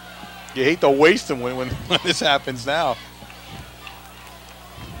pass. You hate to waste them when this happens now.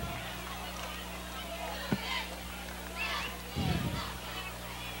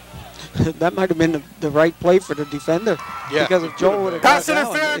 That might have been the right play for the defender. Yeah. Because if Joel would have Pass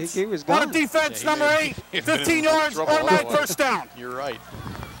got interference he was on gone. defense, number 8, 15 yards, automatic first down. You're right.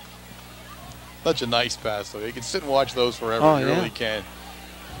 Such a nice pass, though. You can sit and watch those forever. Oh, You yeah. really can.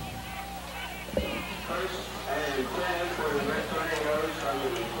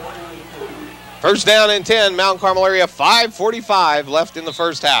 First down and 10, Mount Carmel area, 5:45 left in the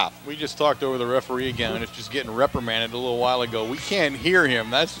first half. We just talked over the referee again, and it's just getting reprimanded a little while ago. We can't hear him.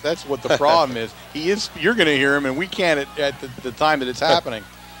 That's what the problem is. You're going to hear him, and we can't at the time that it's happening.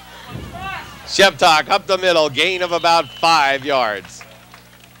 Sheptock up the middle, gain of about 5 yards.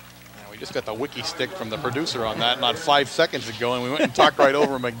 We just got the wiki stick from the producer on that not 5 seconds ago, and we went and talked right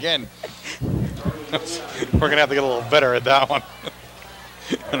over him again. We're going to have to get a little better at that one.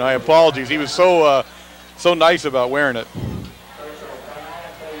 And I apologize. He was so nice about wearing it.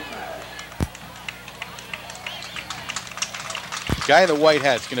 Guy in the white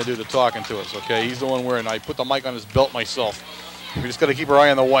hat's going to do the talking to us, okay? He's the one wearing. I put the mic on his belt myself. We just got to keep our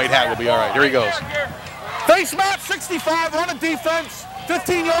eye on the white hat. We'll be all right. Here he goes. Face match 65 on a defense.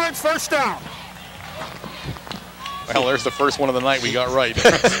 15 yards, first down. Well, there's the first one of the night we got right.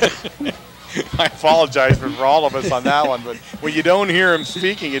 I apologize for all of us on that one, but when you don't hear him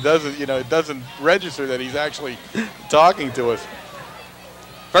speaking, it doesn't register that he's actually talking to us.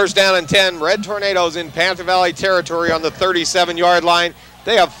 First down and 10, Red Tornadoes in Panther Valley territory on the 37-yard line.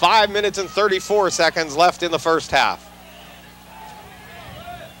 They have 5 minutes and 34 seconds left in the first half.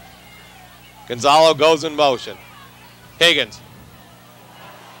 Gonzalo goes in motion. Higgins.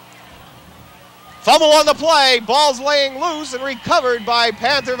 Fumble on the play, ball's laying loose and recovered by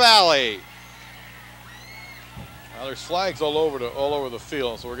Panther Valley. Well, there's flags all over the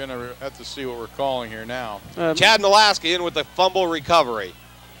field, so we're going to have to see what we're calling here now. Chad Nolaski in with the fumble recovery.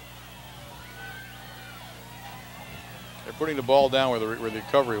 They're putting the ball down where the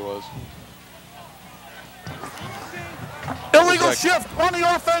recovery was. Illegal shift on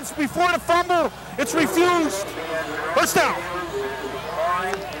the offense before the fumble. It's refused. First down.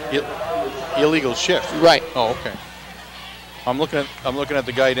 Illegal shift. Right. Oh, okay. I'm looking at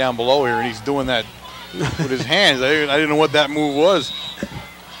the guy down below here, and he's doing that with his hands. I didn't know what that move was.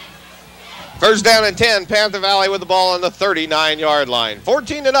 First down and 10, Panther Valley with the ball on the 39-yard line.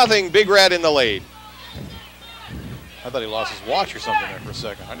 14-0, Big Red in the lead. I thought he lost his watch or something there for a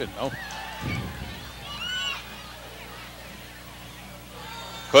second. I didn't know.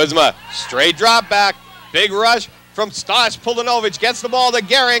 Kuzma, straight drop back. Big rush from Stosh. Puldanovich gets the ball to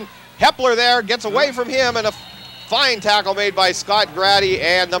Gehring. Hepler there gets away from him, and a fine tackle made by Scott Grady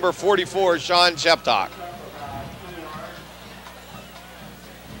and number 44, Sean Sheptock.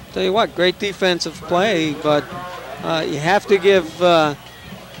 Tell you what, great defensive play, but you have to give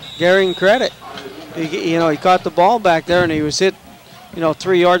Gehring credit. He caught the ball back there, and he was hit,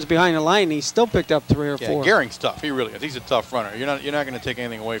 3 yards behind the line. He still picked up 3 or 4. Gehring's tough. He really is. He's a tough runner. You're not going to take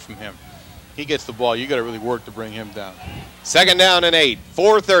anything away from him. He gets the ball. You got to really work to bring him down. Second down and 8.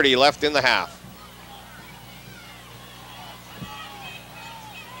 4:30 left in the half.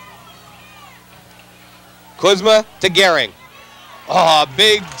 Kuzma to Gehring. Oh,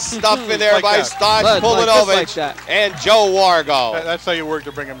 big stuff in there Like by that. Stosh, Puldanovich, and Joe Wargo. That's how you work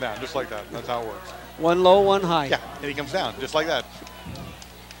to bring him down, just like that. That's how it works. One low, one high. Yeah, and he comes down, just like that.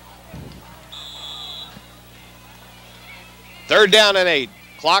 Third down and 8.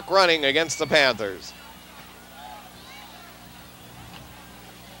 Clock running against the Panthers.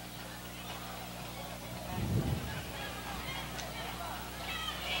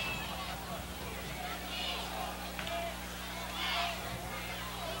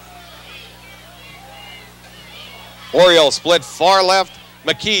 Oriole split far left.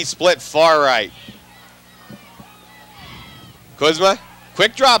 McKee split far right. Kuzma,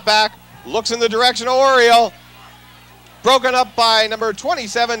 quick drop back. Looks in the direction of Oriole. Broken up by number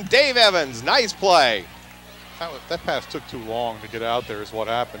 27, Dave Evans. Nice play. That pass took too long to get out there is what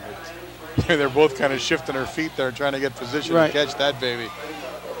happened. They're both kind of shifting their feet there trying to get position to catch that baby.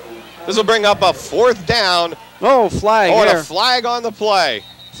 This will bring up a fourth down. Oh, flag and here. A flag on the play.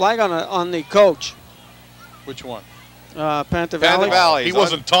 Flag on the coach. Which one? Panther Valley. Panther Valley. He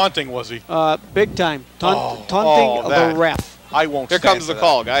wasn't taunting, was he? Big time. Taunting the ref. I won't Here stand comes for the that.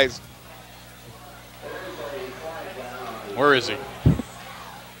 call, guys. Where is he?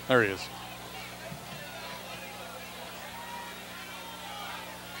 There he is.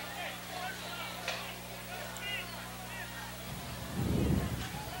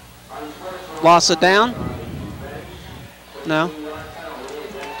 Loss it down? No.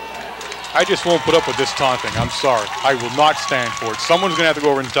 I just won't put up with this taunting. I'm sorry. I will not stand for it. Someone's going to have to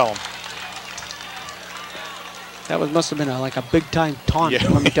go over and tell him. That must have been like a big time taunt. Yeah.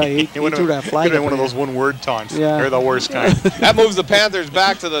 Let me tell you, he threw that flag. Could have been up one of in those one-word taunts. Yeah. They're the worst kind. That moves the Panthers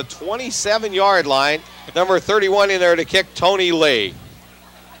back to the 27-yard line. Number 31 in there to kick, Tony Lee.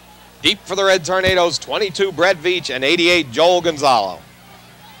 Deep for the Red Tornadoes, 22, Brett Veach, and 88, Joel Gonzalo.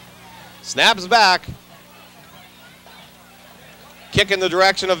 Snaps back. Kick in the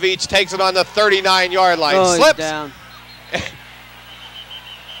direction of Veach, takes it on the 39-yard line. Oh, Slips. he's down.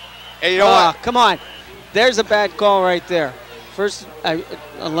 And you know what? Come on. There's a bad call right there. First,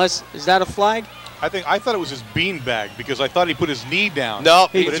 is that a flag? I thought it was his beanbag because I thought he put his knee down. No,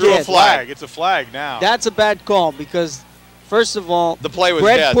 he but threw it's a flag. It's a flag now. That's a bad call because, first of all, The play was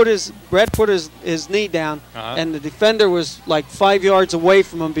Brett dead. put his knee down, Uh-huh. and the defender was like 5 yards away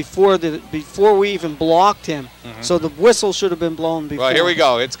from him before we even blocked him. Mm-hmm. So the whistle should have been blown before. Well, here we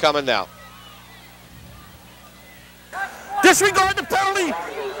go. It's coming now. Disregard the penalty.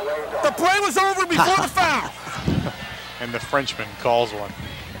 The play was over before the foul. And the Frenchman calls one.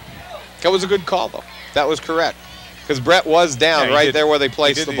 That was a good call, though. That was correct. because Brett was down there where they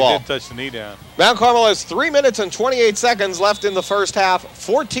placed the ball. He did touch the knee down. Mount Carmel has 3 minutes and 28 seconds left in the first half.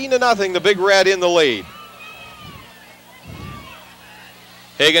 14-0, the Big Red in the lead.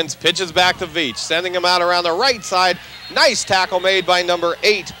 Higgins pitches back to Veach, sending him out around the right side. Nice tackle made by number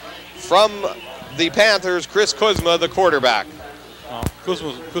 8 from the Panthers, Chris Kuzma, the quarterback.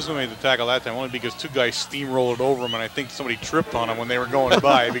 Kuzma made the tackle that time only because 2 guys steamrolled over him, and I think somebody tripped on him when they were going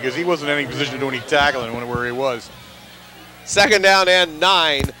by because he wasn't in any position to do any tackling where he was. 2nd down and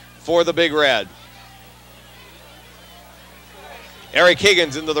 9 for the Big Red. Eric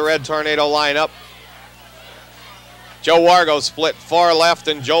Higgins into the Red Tornado lineup. Joe Wargo split far left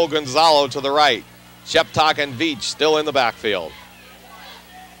and Joel Gonzalo to the right. Sheptok and Veach still in the backfield.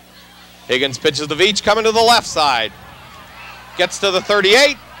 Higgins pitches to Veach coming to the left side. Gets to the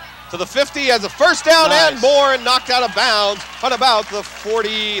 38, to the 50, has a first down and more, and knocked out of bounds on about the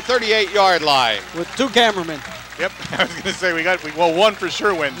 38-yard line. With 2 cameramen. Yep, I was going to say, well, one for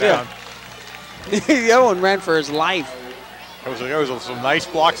sure went down. The other one ran for his life. There was some nice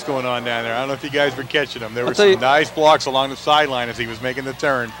blocks going on down there. I don't know if you guys were catching them. There were some nice blocks along the sideline as he was making the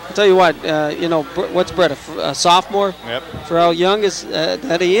turn. I'll tell you what, what's Brett, a sophomore? Yep. For how young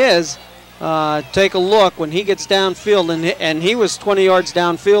that he is, take a look when he gets downfield, and he was 20 yards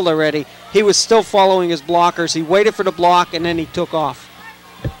downfield already. He was still following his blockers. He waited for the block, and then he took off.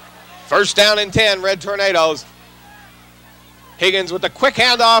 First down and 10, Red Tornadoes. Higgins with a quick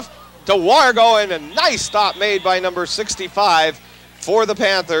handoff to Wargo, and a nice stop made by number 65 for the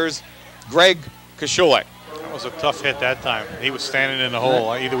Panthers, Greg Kashulik. That was a tough hit that time. He was standing in the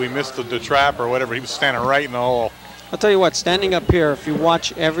hole. Either we missed the trap or whatever. He was standing right in the hole. I'll tell you what, standing up here, if you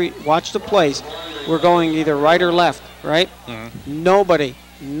watch the plays, we're going either right or left, right? Mm-hmm.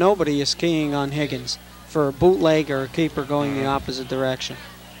 Nobody is keying on Higgins for a bootleg or a keeper going the opposite direction.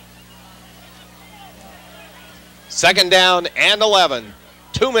 2nd down and 11.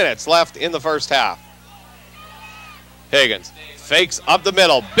 2 minutes left in the first half. Higgins fakes up the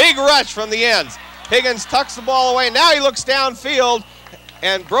middle. Big rush from the ends. Higgins tucks the ball away. Now he looks downfield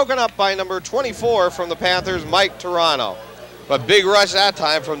and broken up by number 24 from the Panthers, Mike Toronto. But big rush that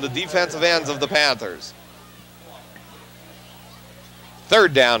time from the defensive ends of the Panthers.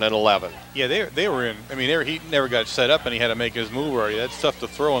 3rd down and 11. Yeah, they were in. I mean, he never got set up and he had to make his move already. That's tough to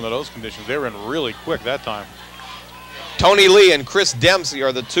throw under those conditions. They were in really quick that time. Tony Lee and Chris Dempsey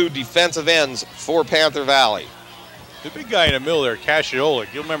are the 2 defensive ends for Panther Valley. The big guy in the middle there,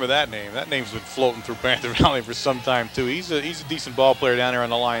 Kashiolik, you'll remember that name. That name's been floating through Panther Valley for some time, too. He's a decent ball player down there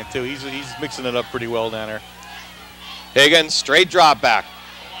on the line, too. He's mixing it up pretty well down there. Higgins, straight drop back.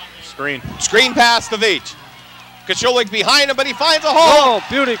 Screen pass to Veach. Kashulik behind him, but he finds a hole. Oh,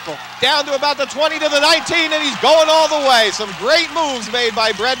 beautiful. Down to about the 20 to the 19, and he's going all the way. Some great moves made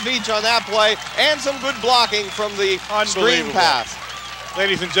by Brett Veach on that play, and some good blocking from the screen pass.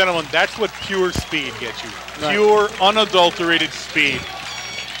 Ladies and gentlemen, that's what pure speed gets you. Pure, unadulterated speed.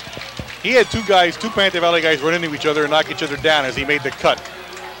 He had 2 Panther Valley guys run into each other and knock each other down as he made the cut.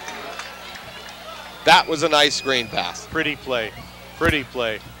 That was a nice screen pass. Pretty play.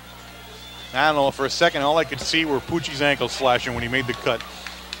 I don't know, for a second, all I could see were Poochie's ankles flashing when he made the cut.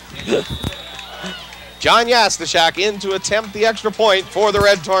 John Yastashak in to attempt the extra point for the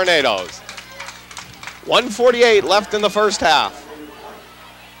Red Tornadoes. 1:48 left in the first half.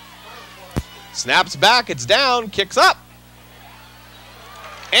 Snaps back, it's down, kicks up.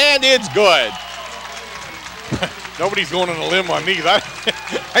 And it's good. Nobody's going on a limb on these. I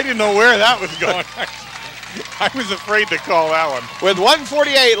didn't know where that was going. I was afraid to call that one. With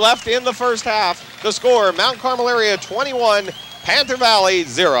 1:48 left in the first half, the score, Mount Carmel area 21, Panther Valley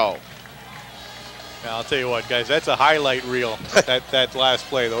 0. Now, I'll tell you what, guys, that's a highlight reel, that last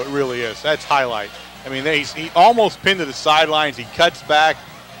play, though. It really is. That's highlight. I mean, he almost pinned to the sidelines. He cuts back.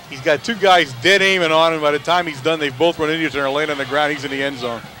 He's got 2 guys dead aiming on him. By the time he's done, they've both run into each other and laying on the ground. He's in the end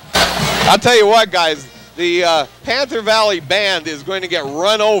zone. I'll tell you what, guys, the Panther Valley band is going to get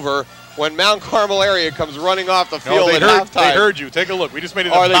run over when Mount Carmel area comes running off the field at halftime. They heard you. Take a look. We just made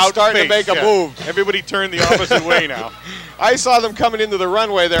it about face. Are they starting to make a move? Everybody turned the opposite way now. I saw them coming into the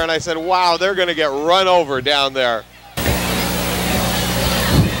runway there, and I said, wow, they're going to get run over down there.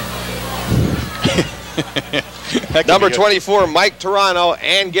 Number 24, Mike Toronto,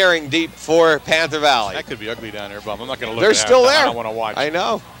 and Gehring deep for Panther Valley. That could be ugly down there, Bob. I'm not going to look They're at still there. I don't want to watch. I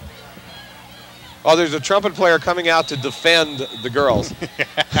know. Oh, there's a trumpet player coming out to defend the girls.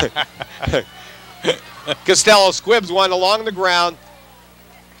 Costello squibs one along the ground.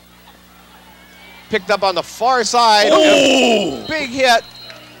 Picked up on the far side. Oh! Big hit.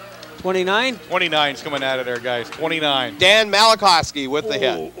 29? 29's coming out of there, guys. 29. Dan Malakowski with the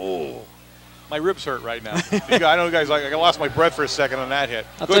hit. Oh. My ribs hurt right now. I know, guys. I lost my breath for a second on that hit.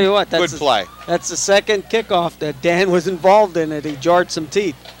 I'll tell you what. Good play. That's the second kickoff that Dan was involved in it. He jarred some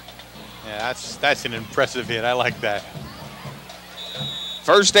teeth. Yeah, that's an impressive hit. I like that.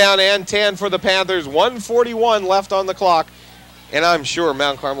 First down and 10 for the Panthers. 1:41 left on the clock. And I'm sure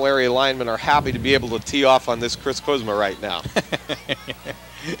Mount Carmel area linemen are happy to be able to tee off on this Chris Kuzma right now.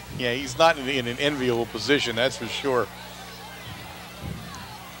 Yeah, he's not in an enviable position, that's for sure.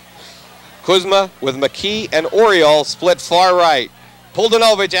 Kuzma with McKee and Oriole split far right.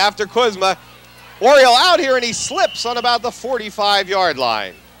 Puldanovich after Kuzma. Oriole out here, and he slips on about the 45-yard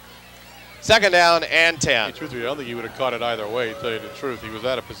line. Second down and 10. I don't think he would have caught it either way, to tell you the truth. He was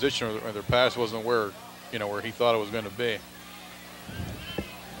out of position where their pass wasn't where he thought it was going to be.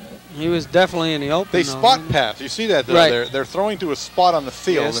 He was definitely in the open. They spot pass. You see that, though. Right. They're throwing to a spot on the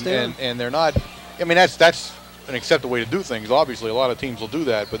field, Yes, and they're not. I mean, that's an acceptable way to do things. Obviously, a lot of teams will do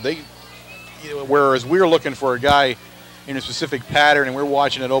that, but whereas we're looking for a guy in a specific pattern and we're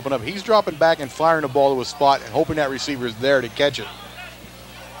watching it open up, he's dropping back and firing the ball to a spot and hoping that receiver is there to catch it.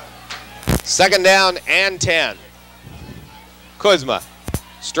 Second down and 10. Kuzma,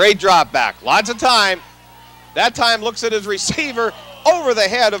 straight drop back, lots of time. That time looks at his receiver over the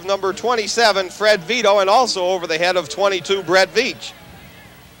head of number 27, Fred Vito, and also over the head of 22, Brett Veach.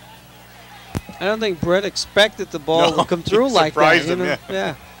 I don't think Brett expected the ball to come through like that. Surprised him,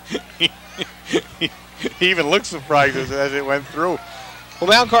 yeah. He even looked surprised as it went through. Well,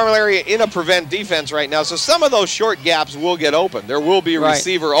 Mount Carmel area in a prevent defense right now, so some of those short gaps will get open. There will be a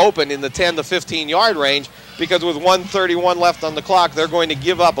receiver open in the 10 to 15-yard range because with 1:31 left on the clock, they're going to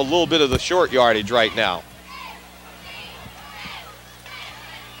give up a little bit of the short yardage right now.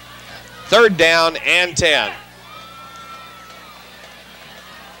 Third down and 10.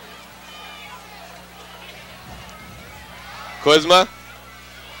 Kuzma,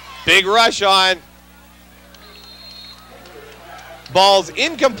 big rush on. Ball's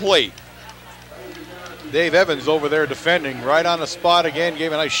incomplete. Dave Evans over there defending right on the spot again,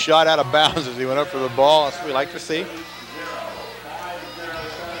 gave a nice shot out of bounds as he went up for the ball. That's what we like to see.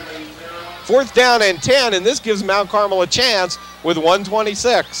 Fourth down and 10, and this gives Mount Carmel a chance with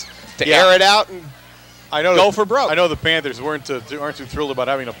 1:26 to air it out and go for broke. I know the Panthers aren't too thrilled about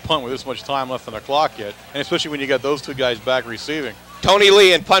having a punt with this much time left on the clock yet, and especially when you got those two guys back receiving. Tony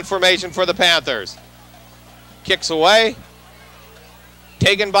Lee in punt formation for the Panthers. Kicks away.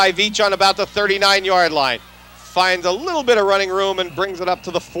 Taken by Veach on about the 39-yard line. Finds a little bit of running room and brings it up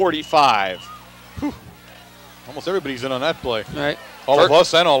to the 45. Whew. Almost everybody's in on that play. Right. All of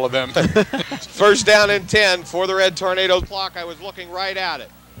us and all of them. First down and 10 for the Red Tornadoes clock. I was looking right at it.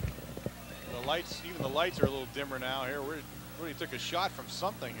 Even the lights are a little dimmer now here. We took a shot from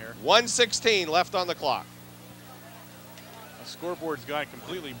something here. 1:16 left on the clock. The scoreboard's gone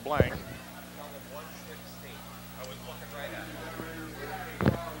completely blank.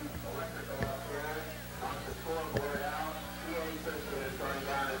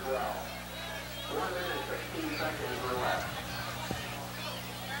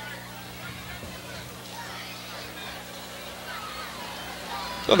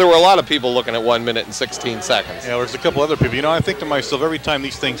 So there were a lot of people looking at 1 minute and 16 seconds. Yeah, there's a couple other people. I think to myself, every time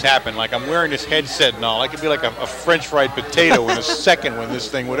these things happen, like I'm wearing this headset and all, I could be like a French fried potato in a second when this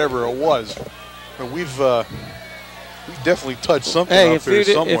thing, whatever it was. But we've definitely touched something up here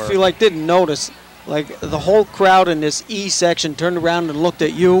somewhere. If you didn't notice, the whole crowd in this E section turned around and looked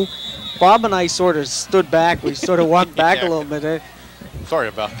at you. Bob and I sort of stood back. We sort of walked back a little bit. Sorry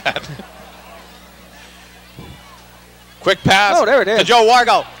about that. Quick pass there it is. to Joe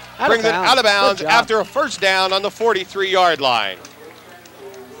Wargo. Brings it bounds. out of bounds Good job. after a first down on the 43-yard line.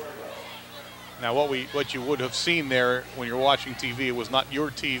 Now, what you would have seen there when you're watching TV, it was not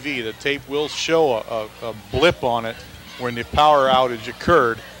your TV. The tape will show a blip on it when the power outage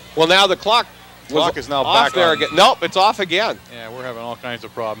occurred. Well, now the clock is now off back there on. again. Nope, it's off again. Yeah, we're having all kinds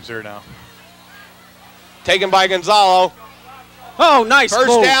of problems here now. Taken by Gonzalo. Oh, nice First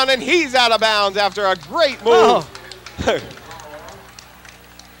move. down, and he's out of bounds after a great move.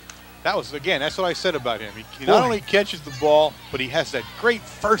 That's what I said about him. He not only catches the ball, but he has that great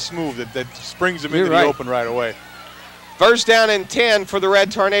first move that springs him into the open right away. First down and 10 for the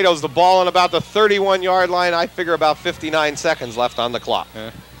Red Tornadoes. The ball on about the 31-yard line. I figure about 59 seconds left on the clock.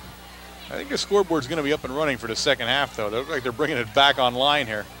 Yeah. I think the scoreboard's going to be up and running for the second half, though. They look like they're bringing it back online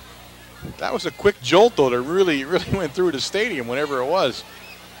here. That was a quick jolt, though, that really went through the stadium, whenever it was.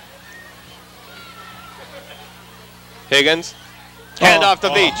 Higgins, hand off the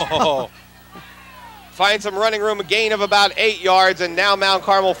beach. Find some running room, a gain of about 8 yards, and now Mount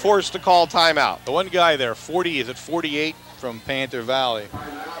Carmel forced to call timeout. The one guy there, 48 from Panther Valley.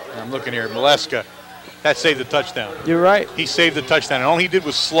 I'm looking here. Maleska, that saved the touchdown. You're right. He saved the touchdown. And all he did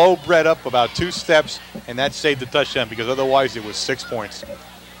was slow Brett up about 2 steps, and that saved the touchdown because otherwise it was 6 points.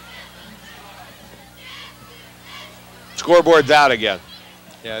 Scoreboard's out again.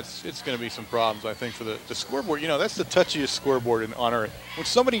 Yeah, it's going to be some problems, I think, for the scoreboard. You know, that's the touchiest scoreboard on earth. When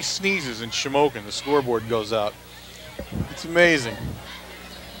somebody sneezes in Shamokin, the scoreboard goes out. It's amazing.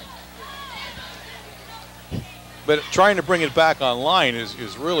 But trying to bring it back online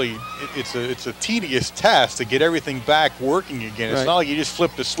is really, it's a tedious task to get everything back working again. It's Right. not like you just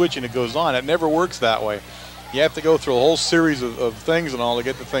flip the switch and it goes on. It never works that way. You have to go through a whole series of things and all to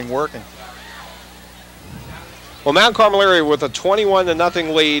get the thing working. Well, Mount Carmel area with a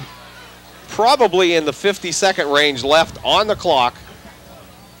 21-0 lead, probably in the 50-second range left on the clock.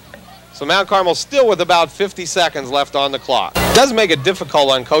 So Mount Carmel still with about 50 seconds left on the clock. It does make it difficult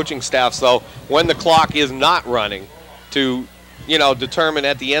on coaching staffs, though, when the clock is not running to, you know, determine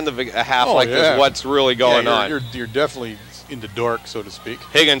at the end of a half this what's really going on. You're definitely in the dark, so to speak.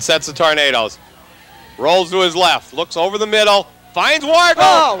 Higgins sets the Tornadoes. Rolls to his left, looks over the middle, finds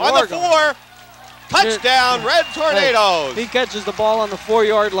Wargo on the 4. Touchdown, Red Tornadoes. He catches the ball on the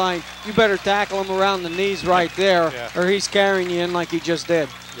 4-yard line. You better tackle him around the knees right there, or he's carrying you in like he just did.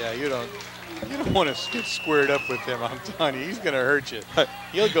 Yeah, you don't want to get squared up with him. I'm telling you, he's going to hurt you.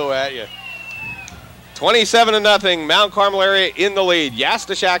 He'll go at you. 27-0, Mount Carmel area in the lead.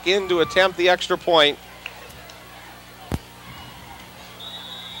 Yastashak in to attempt the extra point.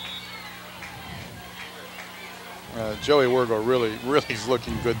 Joey Wargo really is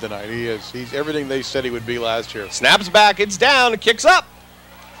looking good tonight. He is. He's everything they said he would be last year. Snaps back, it's down, kicks up,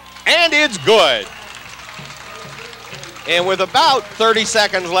 and it's good. And with about 30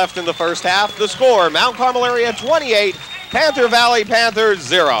 seconds left in the first half, the score, Mount Carmel area 28, Panther Valley Panthers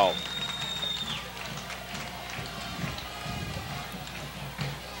 0.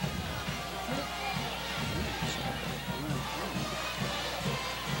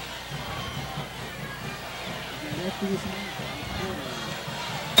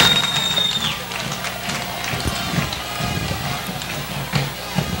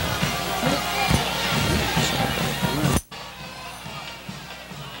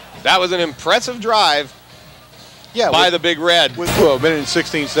 That was an impressive drive by the Big Red. With a minute and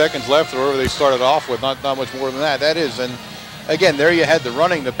 16 seconds left, or whatever they started off with, not much more than that. That is, and again, there you had the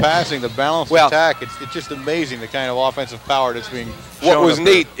running, the passing, the balanced attack. It's just amazing the kind of offensive power that's being shown. What was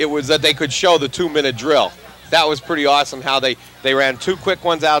neat, it was that they could show the 2-minute drill. That was pretty awesome how they ran 2 quick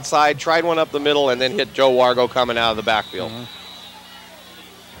ones outside, tried one up the middle, and then hit Joe Wargo coming out of the backfield.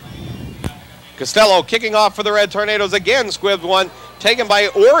 Costello kicking off for the Red Tornadoes again, squibbed one, taken by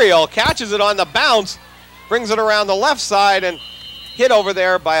Oriel, catches it on the bounce, brings it around the left side, and hit over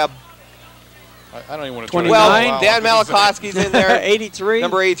there by a... I don't even want to... 29. Well, Dan Malakowski's in there. 83.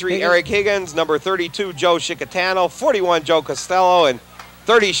 Number 83, Eric Higgins. Number 32, Joe Chicatano. 41, Joe Costello. And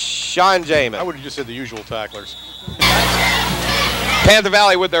 30, Sean Jamin. I would have just said the usual tacklers. Panther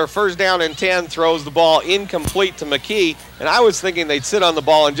Valley with their first down and 10 throws the ball incomplete to McKee. And I was thinking they'd sit on the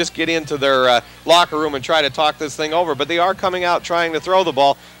ball and just get into their locker room and try to talk this thing over. But they are coming out trying to throw the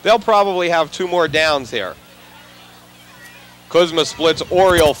ball. They'll probably have 2 more downs here. Kuzma splits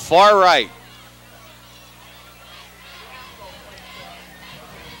Oriel far right.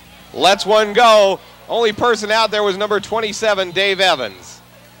 Lets one go. Only person out there was number 27, Dave Evans.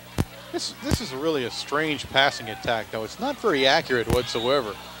 This is really a strange passing attack, though. It's not very accurate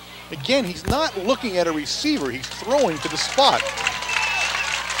whatsoever. Again, he's not looking at a receiver. He's throwing to the spot.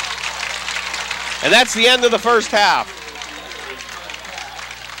 And that's the end of the first half.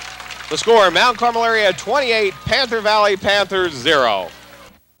 The score, Mount Carmel area 28, Panther Valley Panthers 0.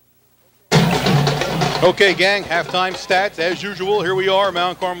 Okay, gang, halftime stats. As usual, here we are,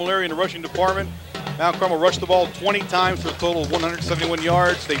 Mount Carmel area in the rushing department. Mount Carmel rushed the ball 20 times for a total of 171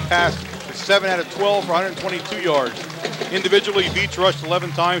 yards. They passed for 7 out of 12 for 122 yards. Individually, Beach rushed 11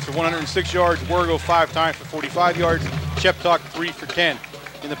 times for 106 yards. Wargo 5 times for 45 yards. Cheptalk 3 for 10.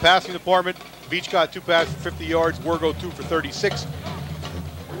 In the passing department, Beach got 2 passes for 50 yards. Wargo 2 for 36.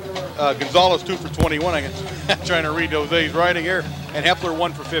 Gonzalez 2 for 21. I'm trying to read Jose's writing here. And Hepler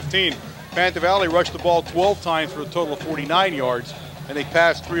 1 for 15. Panther Valley rushed the ball 12 times for a total of 49 yards. And they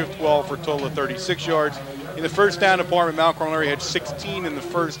passed 3 of 12 for a total of 36 yards. In the first down department, Mount Carmel area had 16 in the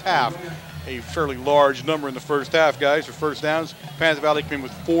first half. A fairly large number in the first half, guys, for first downs. Panther Valley came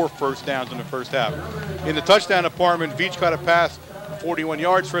with 4 first downs in the first half. In the touchdown department, Veach got a pass for 41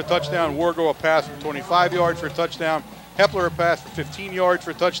 yards for a touchdown. Wargo a pass for 25 yards for a touchdown. Hepler a pass for 15 yards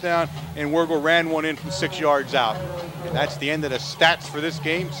for a touchdown. And Wargo ran one in from 6 yards out. And that's the end of the stats for this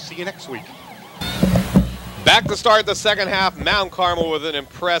game. See you next week. Back to start the second half, Mount Carmel with an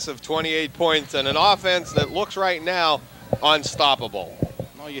impressive 28 points and an offense that looks right now unstoppable.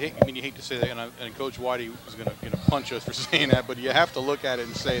 No, you hate to say that, and Coach Whitey was going to punch us for saying that, but you have to look at it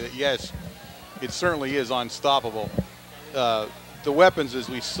and say that yes, it certainly is unstoppable. The weapons, as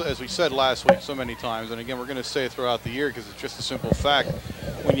we said last week so many times, and again we're going to say it throughout the year because it's just a simple fact.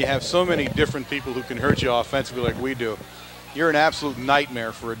 When you have so many different people who can hurt you offensively like we do, you're an absolute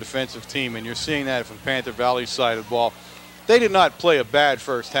nightmare for a defensive team, and you're seeing that from Panther Valley's side of the ball. They did not play a bad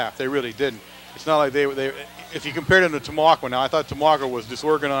first half. They really didn't. It's not like they if you compared them to Tamaqua now, I thought Tamaqua was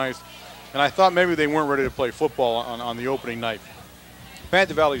disorganized, and I thought maybe they weren't ready to play football on the opening night.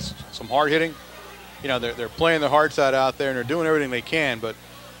 Panther Valley's some hard hitting. You know, they're playing their hearts out there, and they're doing everything they can, but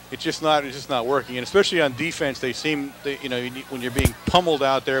it's just not working. And especially on defense, when you're being pummeled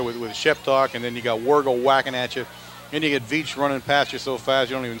out there with Sheptalk, and then you got Wargo whacking at you, and you get Veach running past you so fast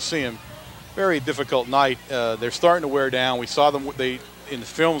you don't even see him. Very difficult night. They're starting to wear down. We saw them in the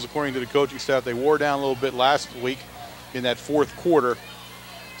films, according to the coaching staff, they wore down a little bit last week in that fourth quarter.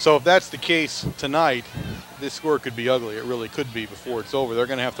 So if that's the case tonight, this score could be ugly. It really could be before it's over. They're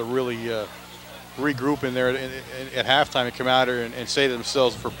going to have to really regroup in there at halftime and come out here and say to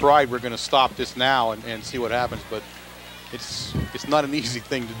themselves, for pride, we're going to stop this now and see what happens. But it's not an easy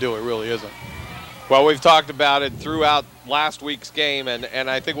thing to do. It really isn't. Well, we've talked about it throughout last week's game, and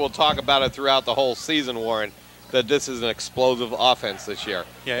I think we'll talk about it throughout the whole season, Warren, that this is an explosive offense this year.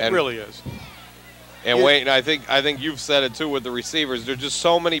 Yeah, it really is. And yeah. Wayne, I think you've said it too with the receivers. There's just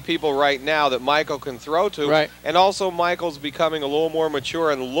so many people right now that Michael can throw to. Right. And also Michael's becoming a little more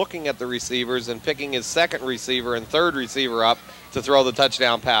mature and looking at the receivers and picking his second receiver and third receiver up to throw the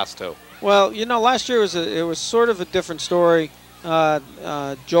touchdown pass to. Well, last year it was sort of a different story.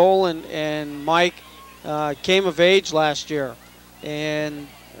 Joel and Mike came of age last year, and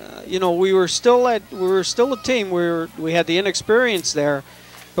we were still a team. We had the inexperience there,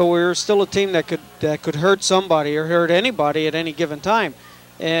 but we were still a team that could hurt somebody or hurt anybody at any given time.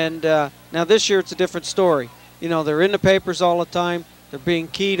 And now this year it's a different story. They're in the papers all the time. They're being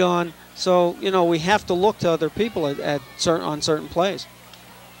keyed on. So we have to look to other people on certain plays.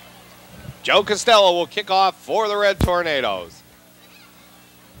 Joe Costello will kick off for the Red Tornadoes.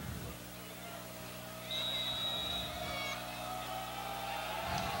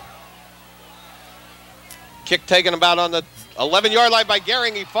 Kick taken about on the 11-yard line by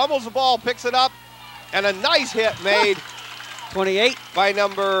Gehring. He fumbles the ball, picks it up, and a nice hit made 28 by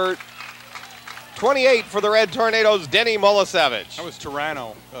number 28 for the Red Tornadoes, Denny Mulasevich. That was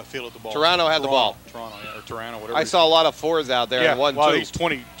Toronto fielded the ball. Toronto had the ball. Toronto, or Toronto, whatever. I saw a lot of fours out there. Yeah, and one, well, two. he's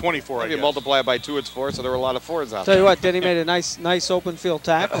 24, If you multiply it by 2, it's 4, so there were a lot of fours out there. there. Tell you what, Denny made a nice open field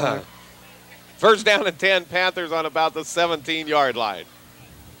tackle. First down and 10, Panthers on about the 17-yard line.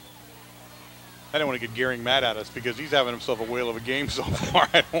 I don't want to get Gehring mad at us because he's having himself a whale of a game so far.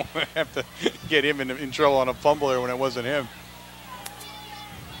 I don't want to have to get him in trouble on a fumble there when it wasn't him.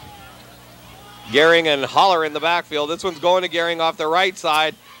 Gehring and Holler in the backfield. This one's going to Gehring off the right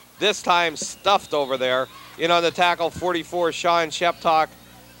side. This time stuffed over there. In on the tackle, 44, Sean Sheptalk.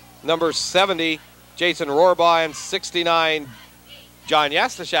 Number 70, Jason Rohrbaugh, and 69, John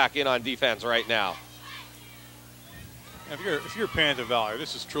Yastashak in on defense right now. If you're Panther Valley,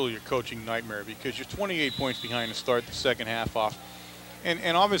 this is truly a coaching nightmare because you're 28 points behind to start the second half off.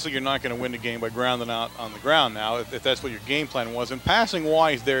 And obviously you're not going to win the game by grounding out on the ground now if that's what your game plan was. And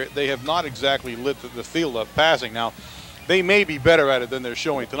passing-wise, they have not exactly lit the field up passing. Now, they may be better at it than they're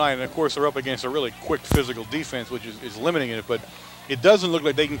showing tonight. And, of course, they're up against a really quick physical defense, which is limiting it. But it doesn't look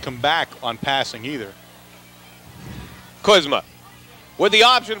like they can come back on passing either. Kuzma with the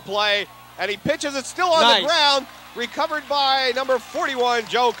option play, and he pitches it still on the ground. Recovered by number 41,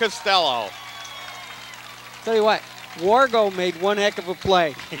 Joe Costello. Tell you what, Wargo made one heck of a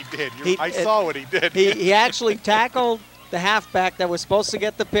play. He did. I saw what he did. He actually tackled the halfback that was supposed to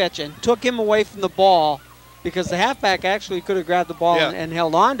get the pitch and took him away from the ball because the halfback actually could have grabbed the ball and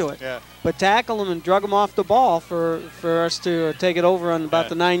held on to it. Yeah. But tackled him and drug him off the ball for us to take it over on about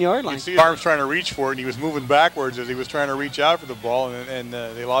the 9-yard line. You see his arms trying to reach for it, and he was moving backwards as he was trying to reach out for the ball, and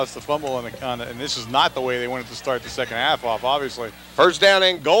they lost the fumble and this is not the way they wanted to start the second half off, obviously. First down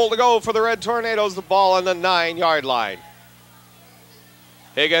and goal to go for the Red Tornadoes, the ball on the 9-yard line.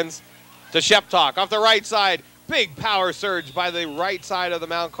 Higgins to Sheptalk off the right side. Big power surge by the right side of the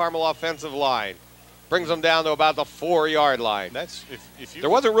Mount Carmel offensive line. Brings them down to about the 4-yard line. That's if you there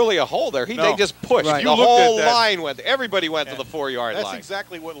wasn't really a hole there. They just pushed. Right. The whole line went. Everybody went to the 4-yard line. That's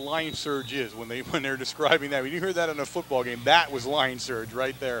exactly what line surge is when they're describing that. When you hear that in a football game, that was line surge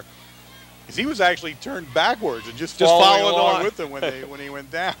right there. Because he was actually turned backwards and just following along with them when he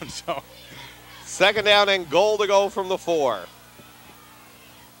went down. Second down and goal to go from the 4.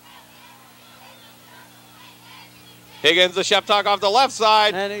 Higgins to Sheptalk off the left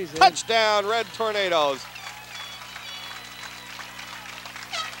side. And he's in. Touchdown, Red Tornadoes.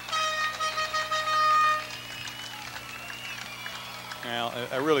 Now,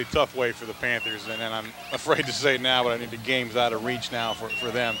 a really tough way for the Panthers, and I'm afraid to say it now, but I think the game's out of reach now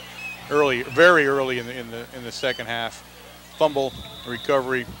for them. Early, very early in the second half, fumble,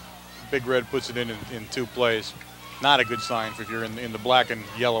 recovery. Big Red puts it in 2 plays. Not a good sign if you're in the black and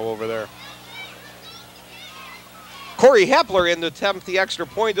yellow over there. Corey Hepler in to attempt the extra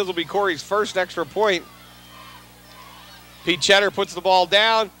point. This will be Corey's first extra point. Pete Cheddar puts the ball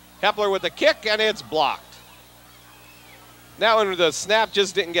down. Hepler with the kick, and it's blocked. That one, the snap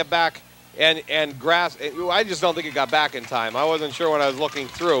just didn't get back and grasp. I just don't think it got back in time. I wasn't sure when I was looking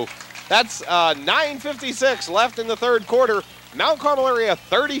through. That's 9:56 left in the third quarter. Mount Carmel area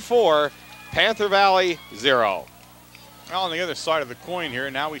 34, Panther Valley 0. Well, on the other side of the coin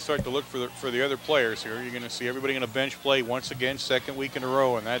here, now we start to look for the other players here. You're going to see everybody in a bench play once again, second week in a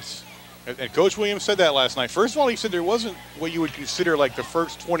row, and that's. And Coach Williams said that last night. First of all, he said there wasn't what you would consider like the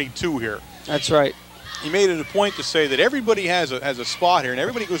first 22 here. That's right. He made it a point to say that everybody has a spot here, and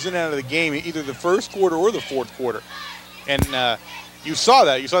everybody goes in and out of the game either the first quarter or the fourth quarter. And you saw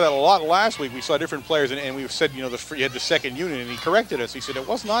that. You saw that a lot last week. We saw different players, and we said, you had the second unit, and he corrected us. He said it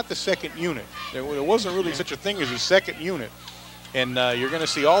was not the second unit. There wasn't really such a thing as a second unit. And you're going to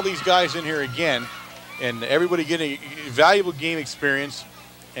see all these guys in here again, and everybody getting valuable game experience,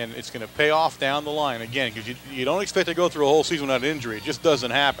 and it's going to pay off down the line again, because you don't expect to go through a whole season without injury. It just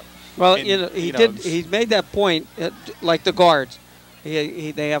doesn't happen. Well, and, he made that point, like the guards.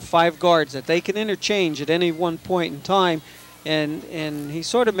 They have 5 guards that they can interchange at any one point in time, and he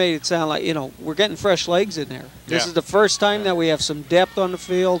sort of made it sound like, we're getting fresh legs in there. This is the first time that we have some depth on the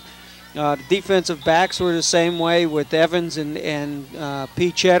field. The defensive backs were the same way with Evans and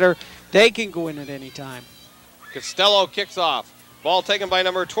Pete Cheddar. They can go in at any time. Costello kicks off. Ball taken by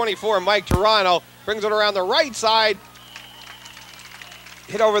number 24, Mike Toronto. Brings it around the right side.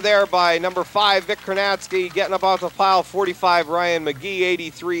 Hit over there by number 5, Vic Kornatsky. Getting up off the pile, 45, Ryan McGee.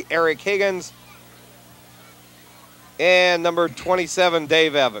 83, Eric Higgins. And number 27,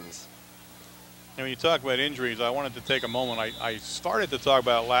 Dave Evans. And when you talk about injuries, I wanted to take a moment. I started to talk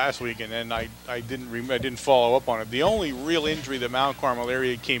about it last week, and then I didn't follow up on it. The only real injury that Mount Carmel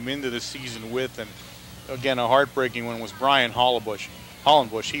area came into the season with, and again a heartbreaking one, was Brian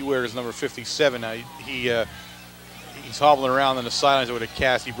Hollenbush. He wears number 57 now. He's hobbling around on the sidelines with a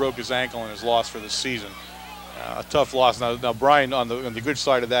cast. He broke his ankle and is lost for the season. A tough loss. Now Brian, on the good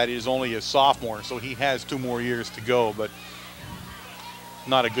side of that, is only a sophomore, so he has 2 more years to go, but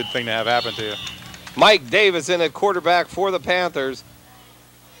not a good thing to have happen to you. Mike Davis in at quarterback for the Panthers.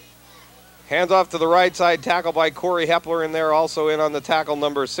 Hands off to the right side, tackle by Corey Hepler in there. Also in on the tackle,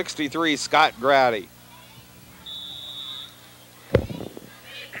 number 63, Scott Grady.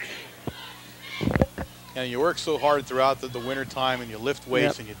 And you work so hard throughout the winter time, and you lift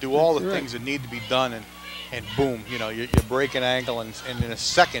weights, and you do all the things that need to be done, and boom, you break an ankle, and in a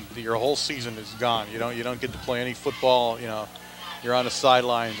second your whole season is gone. You don't get to play any football. You're on the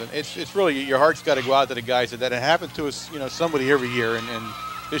sidelines, and it's really, your heart's got to go out to the guys that it happened to us. Somebody every year, and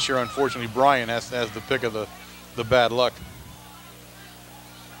this year unfortunately Brian has the pick of the bad luck.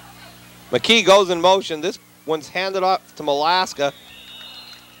 McKee goes in motion. This one's handed off to Malaska.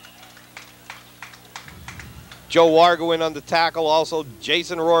 Joe Wargo in on the tackle. Also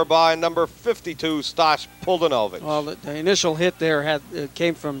Jason Rohrbaugh and number 52, Stosh Puldanovic. Well, the initial hit there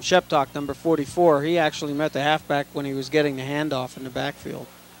came from Sheptalk, number 44. He actually met the halfback when he was getting the handoff in the backfield.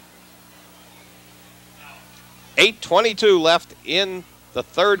 8:22 left in the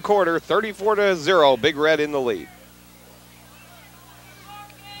third quarter. 34-0. Big Red in the lead.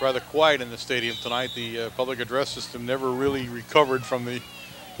 Rather quiet in the stadium tonight. The public address system never really recovered from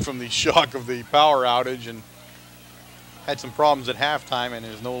the shock of the power outage, and had some problems at halftime, and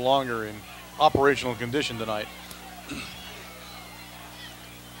is no longer in operational condition tonight.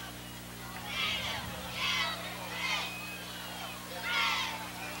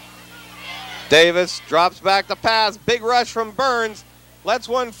 Davis drops back the pass. Big rush from Burns. Lets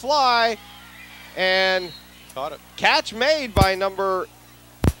one fly, and caught it. Catch made by number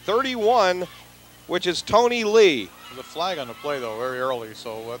 31, which is Tony Lee. There's a flag on the play, though, very early,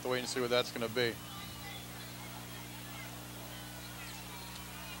 so we'll have to wait and see what that's going to be.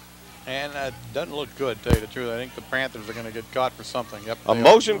 And that doesn't look good, to tell you the truth. I think the Panthers are going to get caught for something. Yep, a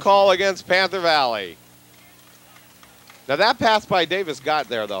motion call against Panther Valley. Now that pass by Davis got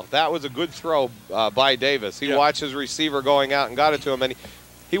there, though. That was a good throw by Davis. He watched his receiver going out and got it to him. And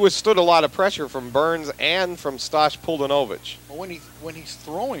he withstood a lot of pressure from Burns and from Stosh Puldanovic. Well, when he's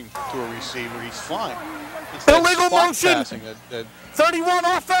throwing to a receiver, he's fine. It's that Illegal spot motion. passing that 31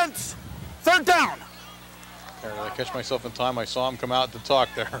 offense. Third down. There, I catch myself in time. I saw him come out to talk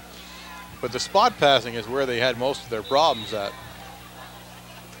there. But the spot passing is where they had most of their problems at.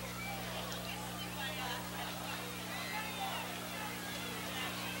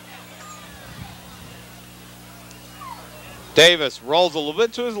 Davis rolls a little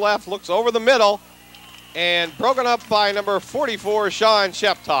bit to his left, looks over the middle, and broken up by number 44, Sean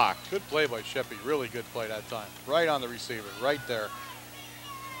Sheptock. Good play by Sheppy. Really good play that time. Right on the receiver, right there.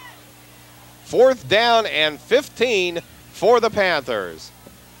 4th down and 15 for the Panthers.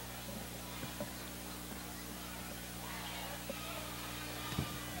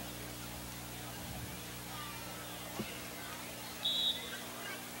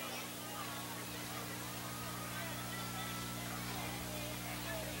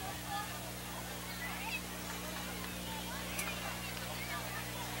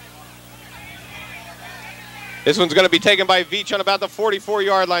 This one's going to be taken by Veach on about the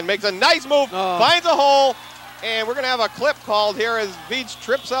 44-yard line. Makes a nice move, finds a hole, and we're going to have a clip called here as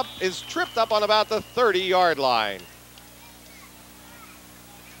Veach is tripped up on about the 30-yard line.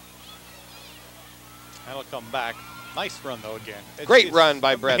 That'll come back. Nice run, though, again. Great run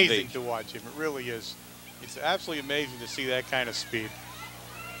by Brett Veach. Amazing to watch him. It really is. It's absolutely amazing to see that kind of speed.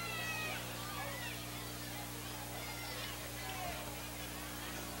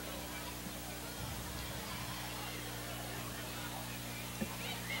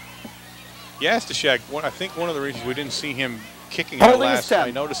 Yes, Stashak, I think one of the reasons we didn't see him kicking that last time, I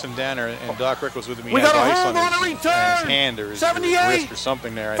noticed him down there, and Doc Rick was with him. He had ice on his hand or his wrist or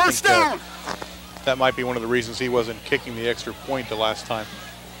something there. I think that might be one of the reasons he wasn't kicking the extra point the last time.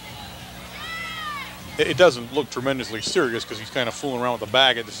 It doesn't look tremendously serious because he's kind of fooling around with the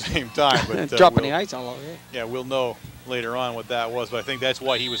bag at the same time. But dropping the ice all over it. Yeah, we'll know later on what that was, but I think that's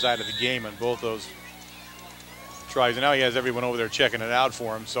why he was out of the game on both those tries, and now he has everyone over there checking it out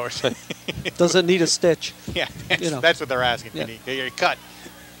for him. So does it need a stitch? Yeah, that's what they're asking. Yeah. Get cut.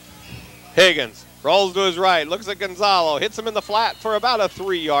 Higgins rolls to his right, looks at Gonzalo, hits him in the flat for about a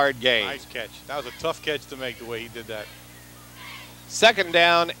 3-yard gain. Nice catch. That was a tough catch to make the way he did that. 2nd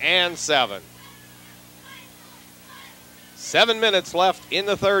down and 7. 7 minutes left in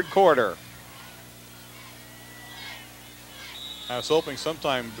the 3rd quarter. I was hoping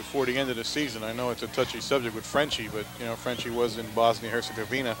sometime before the end of the season, I know it's a touchy subject with Frenchie, but Frenchie was in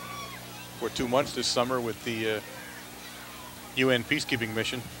Bosnia-Herzegovina for 2 months this summer with the UN peacekeeping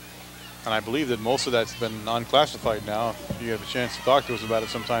mission. And I believe that most of that's been unclassified now. If you have a chance to talk to us about it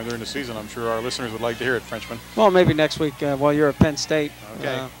sometime during the season, I'm sure our listeners would like to hear it, Frenchman. Well, maybe next week while you're at Penn State.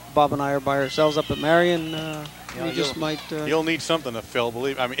 Okay. Bob and I are by ourselves up at Marion. We just might. You'll need something to fill,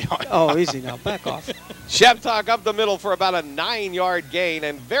 believe. I mean. Oh, easy now. Back off. Sheptock up the middle for about a 9-yard gain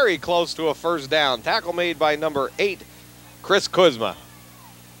and very close to a 1st down. Tackle made by number 8, Chris Kuzma.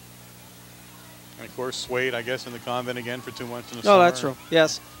 And of course, Swade, I guess, in the convent again for 2 months in the summer. Oh, that's true.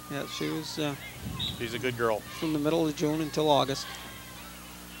 Yes. Yeah, she was. She's a good girl. From the middle of June until August.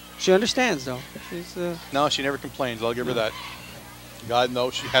 She understands, though. She's. No, she never complains. I'll give her that. God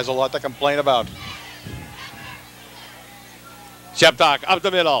knows she has a lot to complain about. Sheptock up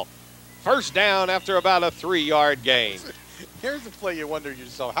the middle. 1st down after about a 3-yard gain. Here's the play you wonder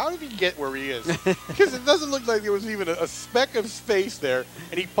yourself, how did he get where he is? Because it doesn't look like there was even a speck of space there,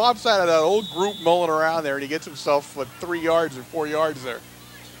 and he pops out of that old group mulling around there, and he gets himself, 3 yards or 4 yards there.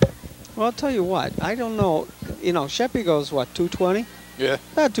 Well, I'll tell you what, I don't know. Sheppy goes, what, 220? Yeah.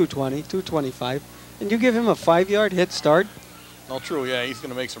 About 220, 225. And you give him a 5-yard hit start? Oh, true, yeah, he's going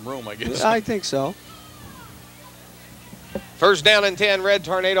to make some room, I guess. I think so. 1st down and 10, Red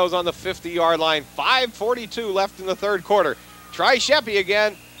Tornadoes on the 50-yard line. 5:42 left in the 3rd quarter. Try Sheppy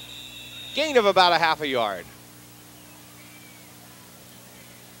again. Gain of about a half a yard.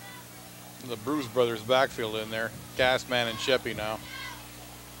 The Bruce brothers backfield in there. Castman and Sheppy now.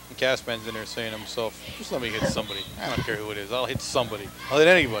 And Castman's in there saying to himself, just let me hit somebody. I don't care who it is. I'll hit somebody. I'll hit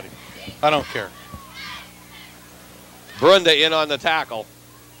anybody. I don't care. Brunda in on the tackle.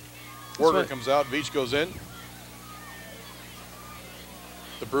 Werger comes out. Veach goes in.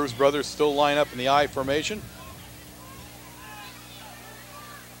 The Bruce brothers still line up in the I formation.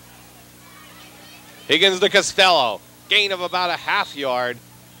 Higgins to Costello. Gain of about a half yard.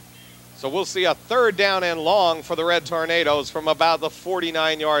 So we'll see a 3rd down and long for the Red Tornadoes from about the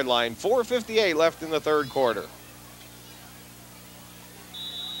 49-yard line. 4:58 left in the 3rd quarter.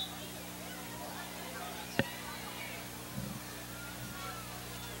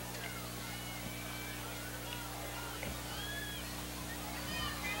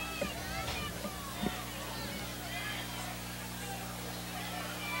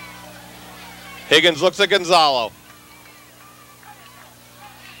 Higgins looks at Gonzalo.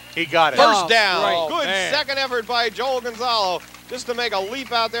 He got it. First down. right. Good Man. second effort by Joel Gonzalo just to make a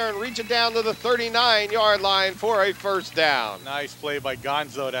leap out there and reach it down to the 39-yard line for a first down. Nice play by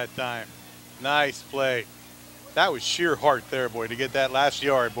Gonzo that time. Nice play. That was sheer heart there, boy, to get that last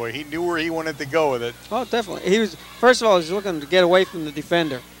yard, boy. He knew where he wanted to go with it. Oh, definitely. He was, first of all, he was looking to get away from the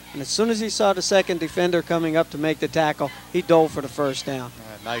defender. And as soon as he saw the second defender coming up to make the tackle, he dove for the first down.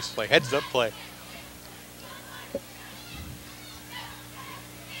 Nice play. Heads up play.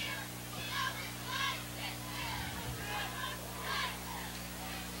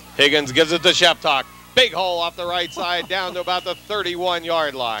 Higgins gives it to Sheptock. Big hole off the right side down to about the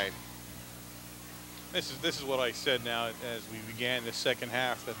 31-yard line. This is what I said now as we began the second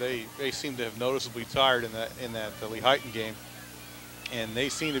half, that they seem to have noticeably tired in that Lehighton game, and they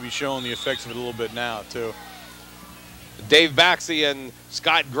seem to be showing the effects of it a little bit now too. Dave Baxey and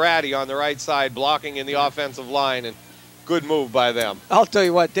Scott Grady on the right side blocking in the offensive line, and good move by them. I'll tell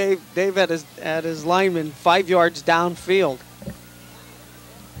you what, Dave had his lineman 5 yards downfield.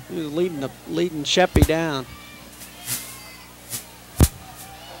 He was leading Sheppy down.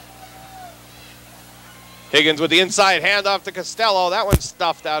 Higgins with the inside handoff to Costello. That one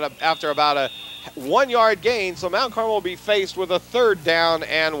stuffed out after about a 1-yard gain, so Mount Carmel will be faced with a 3rd down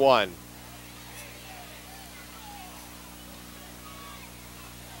and 1.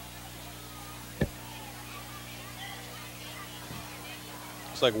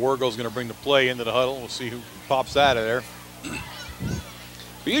 Looks like Wargo's going to bring the play into the huddle. We'll see who pops out of there.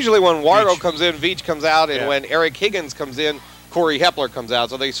 But usually when Wargo Veach comes in, Veach comes out, and Yeah. when Eric Higgins comes in, Corey Hepler comes out.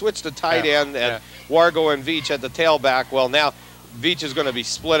 So they switch to tight end, and Wargo and Veach at the tailback. Well, now Veach is going to be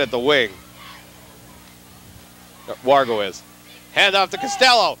split at the wing. Wargo is. Hand off to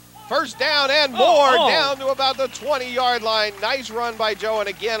Costello. First down and more, down to about the 20-yard line. Nice run by Joe, and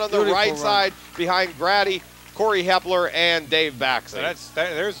again on the Beautiful right run. side behind Grady, Corey Hepler, and Dave Baxey.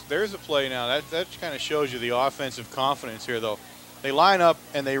 So there's a play now. That kind of shows you the offensive confidence here, though. They line up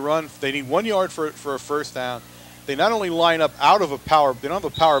and they run. They need 1 yard for a first down. They not only line up out of a power, they don't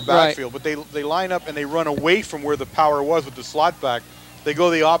have a power backfield, but they line up and they run away from where the power was with the slot back. They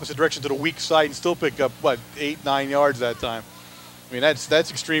go the opposite direction to the weak side and still pick up, what, 8-9 yards that time. I mean, that's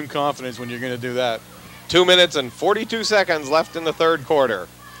extreme confidence when you're going to do that. 2 minutes and 42 seconds left in the 3rd quarter.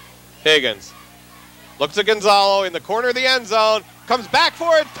 Higgins looks at Gonzalo in the corner of the end zone. Comes back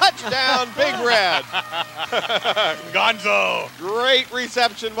for it. Touchdown, Big Red. Gonzo. Great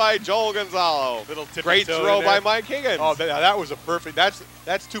reception by Joel Gonzalo. Little tippy Great toe throw in by there. Mike Higgins. Oh, that was a perfect.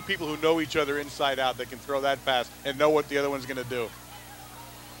 That's two people who know each other inside out that can throw that pass and know what the other one's going to do.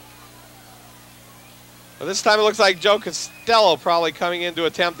 Well, this time it looks like Joe Costello probably coming in to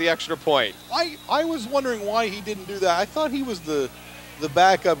attempt the extra point. I was wondering why he didn't do that. I thought he was the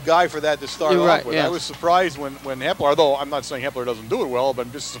backup guy for that to start You're off right, with. yeah. I was surprised when Hepler, although I'm not saying Hepler doesn't do it well, but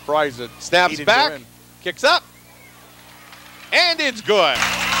I'm just surprised that he Snaps didn't back, go in. kicks up, and it's good.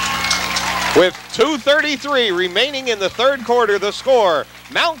 With 2:33 remaining in the 3rd quarter, the score,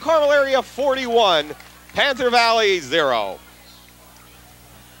 Mount Carmel area 41, Panther Valley 0.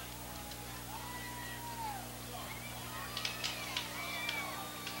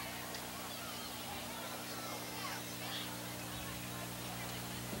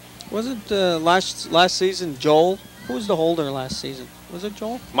 Was it last season Joel? Who was the holder last season? Was it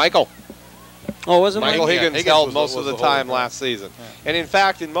Joel? Michael. Oh, was it Michael Mike? Higgins Higgins held was most of the the holder, time right. last season. And in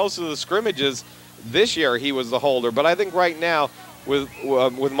fact, in most of the scrimmages this year, he was the holder. But I think right now, with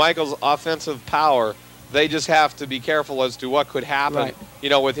Michael's offensive power, they just have to be careful as to what could happen, Right. you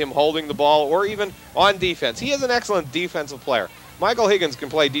know, with him holding the ball or even on defense. He is an excellent defensive player. Michael Higgins can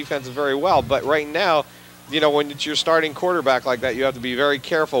play defense very well, but right now, you know, when it's your starting quarterback like that, you have to be very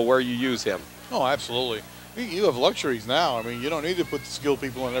careful where you use him. Oh, absolutely. You have luxuries now. I mean, you don't need to put the skilled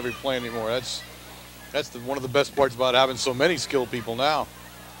people in every play anymore. That's one of the best parts about having so many skilled people now.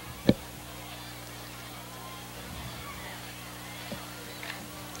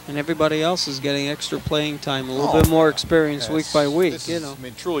 And everybody else is getting extra playing time, a little bit more experience week by week. This You is- know. I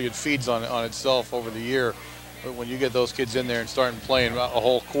mean, truly, it feeds on itself over the year. But when you get those kids in there and starting playing a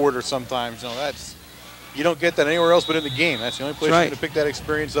whole quarter, sometimes, you know, you don't get that anywhere else but in the game. That's the only place That's right. you're going to pick that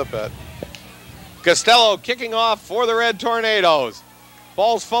experience up at. Costello kicking off for the Red Tornadoes.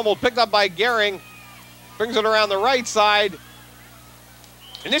 Ball's fumbled, picked up by Gehring. Brings it around the right side.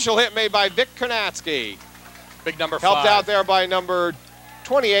 Initial hit made by Vic Kornatsky. Big number 5. Helped out there by number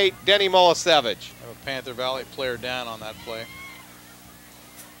 28, Denny Molisevich. A Panther Valley player down on that play.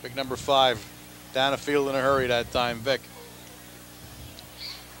 Big number 5. Down the field in a hurry that time, Vic.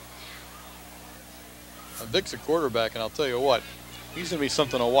 Now, Vic's a quarterback, and I'll tell you what, He's going to be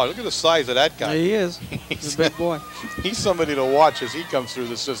something to watch. Look at the size of that guy. Yeah, he is. He's a big boy. He's somebody to watch as he comes through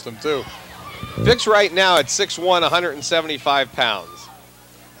the system, too. Vic's right now at 6'1", 175 pounds.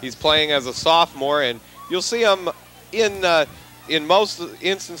 He's playing as a sophomore, and you'll see him in most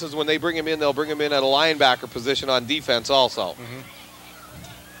instances when they bring him in, they'll bring him in at a linebacker position on defense also.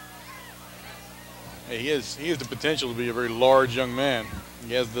 Hey, he has the potential to be a very large young man.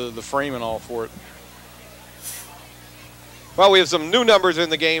 He has the frame and all for it. Well, we have some new numbers in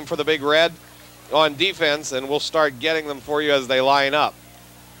the game for the Big Red on defense, and we'll start getting them for you as they line up.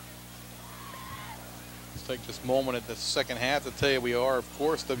 Let's take this moment at the second half to tell you we are, of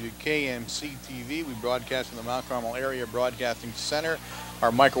course, WKMC TV. We broadcast in the Mount Carmel Area Broadcasting Center.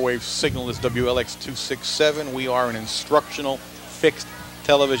 Our microwave signal is WLX267. We are an instructional fixed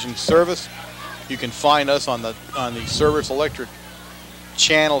television service. You can find us on the Service Electric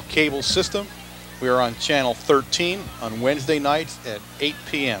channel cable system. We are on channel 13 on Wednesday nights at 8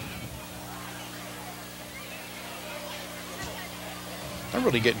 p.m. I'm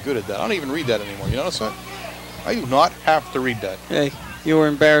really getting good at that. I don't even read that anymore. You notice that? I do not have to read that. Hey, you were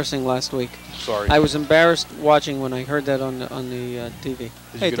embarrassing last week. Sorry. I was embarrassed watching when I heard that on the TV.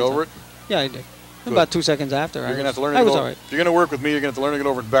 Did you get over it? Yeah, I did. Good. About 2 seconds after. You're going to have to learn to I get was over, all right. If you're going to work with me, you're going to have to learn to get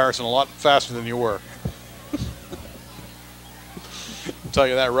over embarrassing a lot faster than you were. I'll tell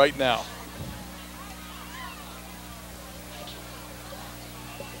you that right now.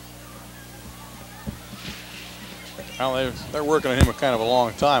 Well, they're working on him a kind of a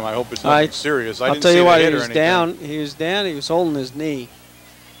long time. I hope it's not serious. I'll tell you what, he was down. He was down. He was holding his knee.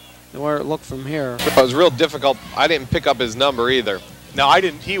 Where it looked from here. It was real difficult. I didn't pick up his number either. No, I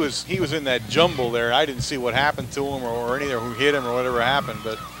didn't. He was in that jumble there. I didn't see what happened to him or anything, or who hit him or whatever happened.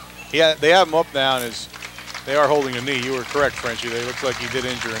 But they have him up now, and they are holding a knee. You were correct, Frenchie. They look like he did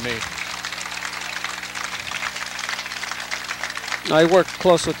injure a knee. I worked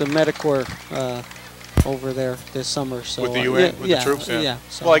close with the Medicorps over there this summer. So with the UN, with the troops. Yeah.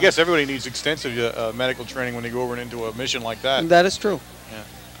 So well, I guess everybody needs extensive medical training when they go over into a mission like that. That is true. Yeah.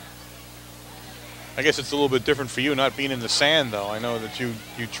 I guess it's a little bit different for you not being in the sand, though. I know that you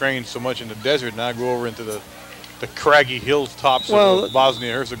train so much in the desert, now go over into the craggy hilltops of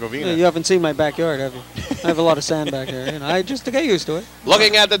Bosnia-Herzegovina. You haven't seen my backyard, have you? I have a lot of sand back there. You know, I just to get used to it.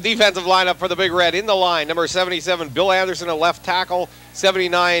 Looking at the defensive lineup for the Big Red, in the line, number 77, Bill Anderson at left tackle,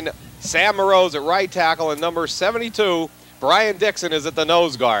 79, Sam Morose at right tackle, and number 72, Brian Dixon is at the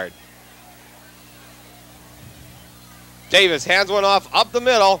nose guard. Davis hands one off up the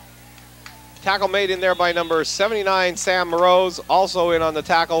middle. Tackle made in there by number 79, Sam Morose. Also in on the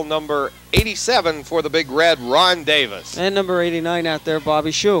tackle, number 87 for the Big Red, Ron Davis. And number 89 out there,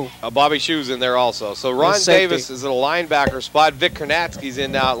 Bobby Shue. Bobby Shue's in there also. So Ron Davis is at a linebacker spot. Vic Kornatsky's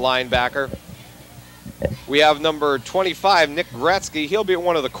in now at linebacker. We have number 25, Nick Gretzky. He'll be at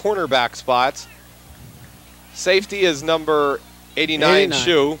one of the cornerback spots. Safety is number 89.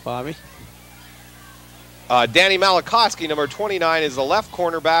 Shue. Bobby. Danny Malakowski, number 29, is the left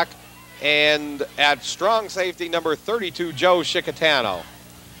cornerback. And at strong safety, number 32, Joe Chicatano.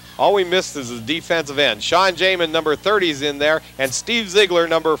 All we missed is the defensive end. Sean Jamin, number 30, is in there, and Steve Ziegler,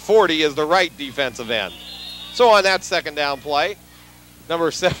 number 40, is the right defensive end. So on that second down play, number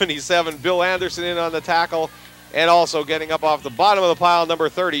 77, Bill Anderson in on the tackle, and also getting up off the bottom of the pile, number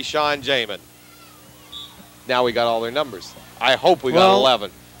 30, Sean Jamin. Now we got all their numbers. I hope we got 11.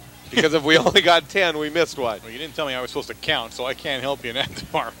 Because if we only got 10, we missed one. Well, you didn't tell me I was supposed to count, so I can't help you in that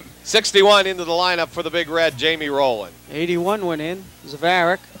department. 61 into the lineup for the Big Red, Jamie Rowland. 81 went in,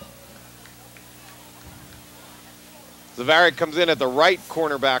 Zavaric. Zavaric comes in at the right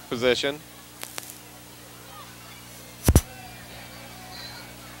cornerback position.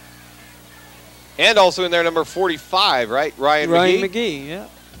 And also in there, number 45, right? Ryan McGee, yeah.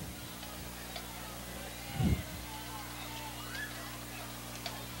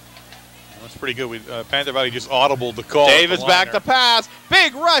 That's pretty good. Panther Valley just audibled the call. Davis back to pass.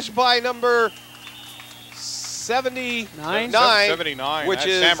 Big rush by number 79, 79, which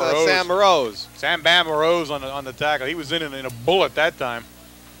is Sam Morose. Sam Morose. Sam Bam Morose on the tackle. He was in a bullet that time.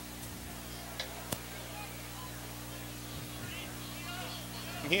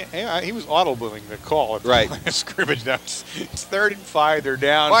 He was audibling the call at the scrimmage. Now it's 3rd and 5. They're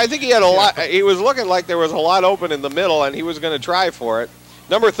down. Well, I think he had a lot. He was looking like there was a lot open in the middle, and he was going to try for it.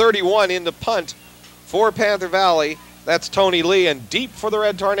 Number 31 in the punt for Panther Valley. That's Tony Lee. And deep for the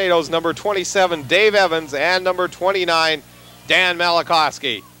Red Tornadoes, number 27, Dave Evans, and number 29, Dan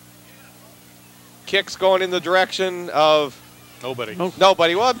Malakowski. Kicks going in the direction of Nobody. Nope.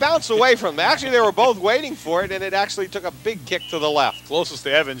 Nobody. Well, it bounced away from them. Actually, they were both waiting for it, and it actually took a big kick to the left. Closest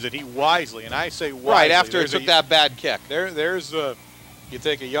to Evans, and he wisely, and I say wisely. Right after it took that bad kick. There's you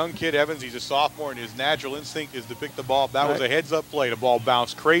take a young kid, Evans, he's a sophomore, and his natural instinct is to pick the ball. That was a heads-up play. The ball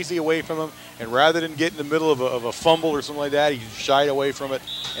bounced crazy away from him, and rather than get in the middle of a fumble or something like that, he shied away from it,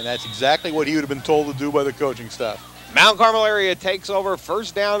 and that's exactly what he would have been told to do by the coaching staff. Mount Carmel area takes over,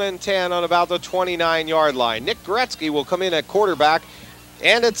 first down and 10 on about the 29-yard line. Nick Gretzky will come in at quarterback,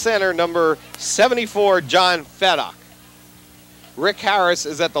 and at center, number 74, John Feddock. Rick Harris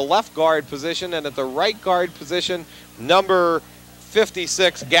is at the left guard position, and at the right guard position, number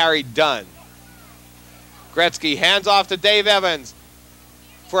 56, Gary Dunn. Gretzky hands off to Dave Evans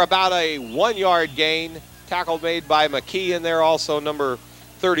for about a 1-yard gain. Tackle made by McKee in there, also number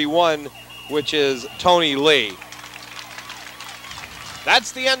 31, which is Tony Lee.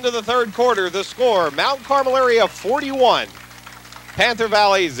 That's the end of the third quarter. The score, Mount Carmel area 41, Panther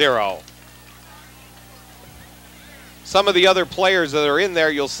Valley 0. Some of the other players that are in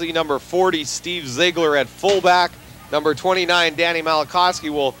there, you'll see number 40, Steve Ziegler at fullback. Number 29, Danny Malakowski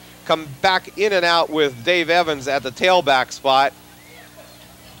will come back in and out with Dave Evans at the tailback spot.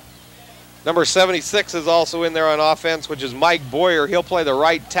 Number 76 is also in there on offense, which is Mike Boyer. He'll play the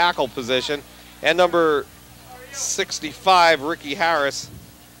right tackle position. And number 65, Ricky Harris,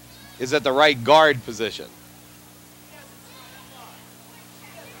 is at the right guard position.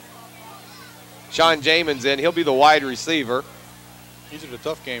 Sean Jamin's in. He'll be the wide receiver. These are the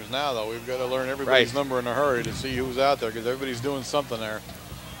tough games now, though. We've got to learn everybody's number in a hurry to see who's out there because everybody's doing something there.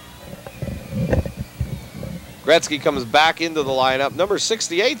 Gretzky comes back into the lineup. Number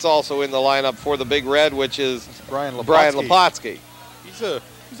 68's also in the lineup for the Big Red, which is Brian Lopotsky. He's a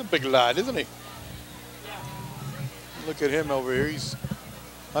big lad, isn't he? Look at him over here. He's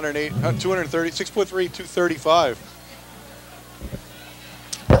 108, 230, 6'3", 235.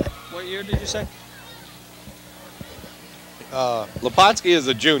 What year did you say? Lopotsky is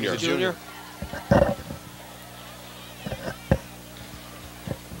a junior. He's a junior.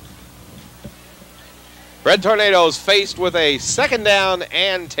 Red Tornadoes faced with a second down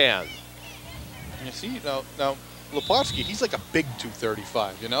and 10. You see, now Lopotsky, he's like a big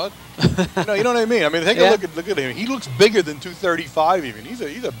 235, you know? you know what I mean? I mean, take a look at him. He looks bigger than 235 even. He's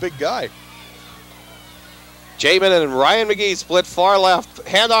a big guy. Jamin and Ryan McGee split far left.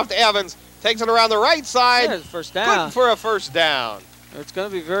 Hand off to Evans. Takes it around the right side. Yeah, first down. Good for a first down. It's going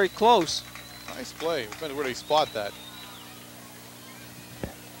to be very close. Nice play. Where did he spot that?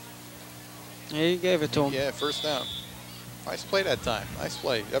 Yeah, he gave it to him. Yeah, first down. Nice play that time. Nice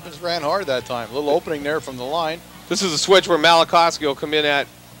play. Evans ran hard that time. A little opening there from the line. This is a switch where Malakowski will come in at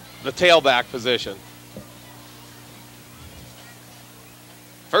the tailback position.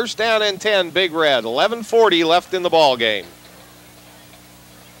 First down and 10, Big Red. 11:40 left in the ball game.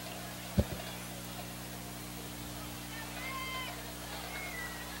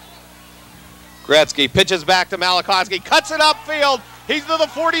 Gretzky pitches back to Malakowski, cuts it upfield. He's to the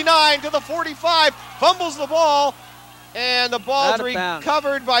 49, to the 45, fumbles the ball, and the ball's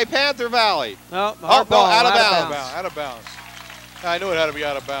recovered by Panther Valley. No, out of bounds. Out of bounds. I knew it had to be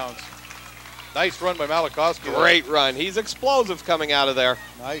out of bounds. Nice run by Malakowski. Great run. He's explosive coming out of there.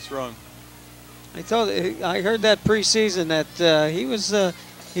 Nice run. I heard that preseason that he was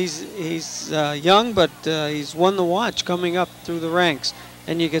he's young, but he's one to watch coming up through the ranks.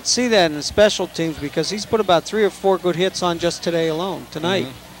 And you could see that in the special teams because he's put about 3 or 4 good hits on just today alone, tonight.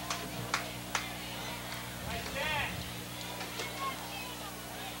 Mm-hmm.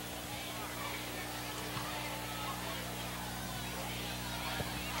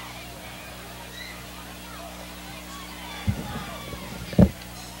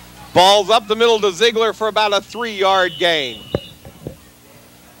 Ball's up the middle to Ziegler for about a 3-yard gain.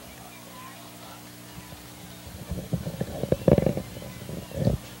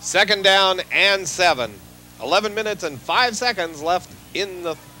 Second down and 7. 11 minutes and 5 seconds left in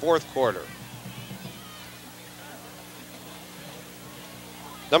the fourth quarter.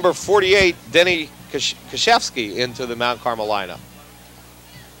 Number 48, Denny Kashevsky into the Mount Carmel lineup.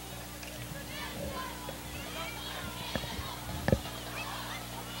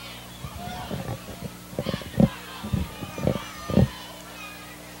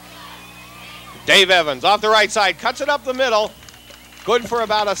 Dave Evans off the right side, cuts it up the middle. Good for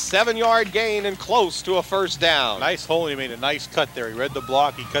about a 7-yard gain and close to a first down. Nice hole. He made a nice cut there. He read the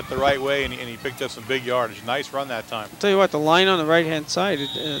block. He cut the right way, and he picked up some big yardage. Nice run that time. I'll tell you what, the line on the right-hand side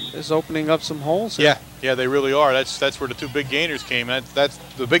is opening up some holes here. Yeah, they really are. That's where the 2 big gainers came. That's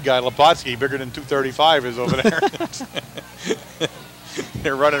the big guy, Lopotsky, bigger than 235 is over there.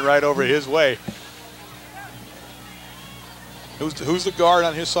 They're running right over his way. Who's the guard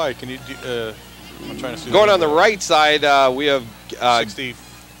on his side? Can you? I'm trying to see. Going on the right side, we have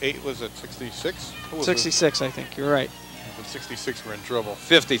 68. Was it 66? 66, I think. You're right. With 66, we're in trouble.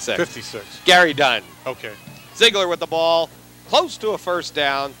 56. 56. Gary Dunn. Okay. Ziegler with the ball, close to a first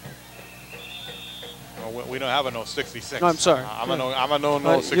down. Well, we don't have a no 66. No, I'm sorry. I'm a no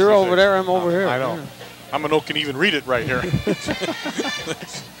 66. You're over there. I'm over here. I know. Yeah. I'm a no can even read it right here.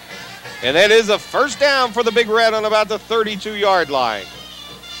 And that is a first down for the Big Red on about the 32-yard line.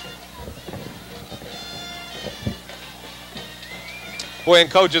 Boy,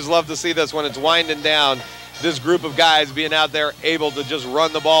 and coaches love to see this when it's winding down. This group of guys being out there able to just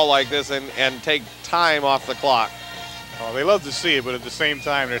run the ball like this and take time off the clock. Oh, they love to see it, but at the same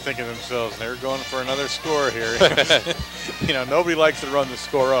time, they're thinking to themselves, they're going for another score here. You know, nobody likes to run the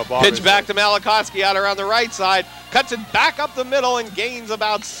score up, obviously. Pitch back to Malachowski out around the right side. Cuts it back up the middle and gains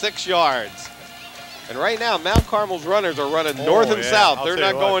about 6 yards. And right now, Mount Carmel's runners are running north and south. They're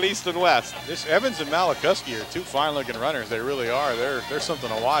not going east and west. This Evans and Malachowski are two fine-looking runners. They really are. They're something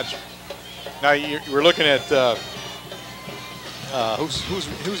to watch. Now, we're looking at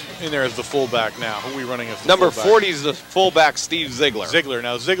who's in there as the fullback now? Who are we running as the Number fullback? 40 is the fullback, Steve Ziegler. Ziegler.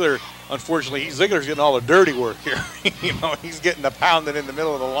 Now, Ziegler, unfortunately, Ziegler's getting all the dirty work here. You know, he's getting the pounding in the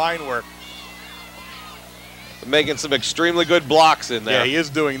middle of the line work. Making some extremely good blocks in there. Yeah, he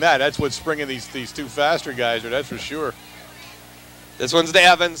is doing that. That's what's springing these two faster guys, that's for sure. This one's to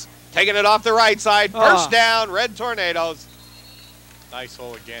Evans. Taking it off the right side. First down, Red Tornadoes. Nice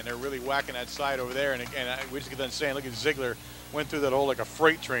hole again. They're really whacking that side over there. And we just get done saying, look at Ziegler. Went through that hole like a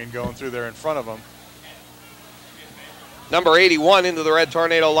freight train going through there in front of him. Number 81 into the Red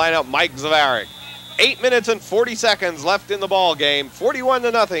Tornado lineup, Mike Zavarik. 8 minutes and 40 seconds left in the ball game.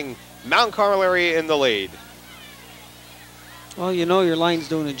 41-0. Mount Carmel area in the lead. Well, you know your line's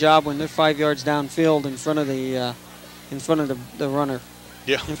doing a job when they're 5 yards downfield in front of the runner.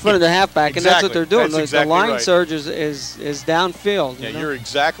 Yeah. In front of the halfback, and that's what they're doing. That's the line right. surge is downfield. Yeah, you know? you're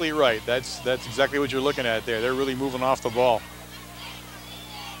exactly right. That's exactly what you're looking at there. They're really moving off the ball.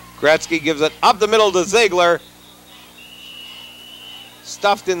 Gretzky gives it up the middle to Ziegler.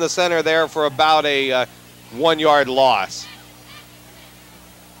 Stuffed in the center there for about a 1 yard loss.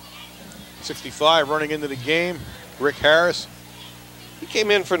 65 running into the game, Rick Harris. He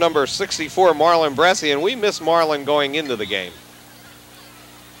came in for number 64, Marlon Bresci, and we missed Marlon going into the game.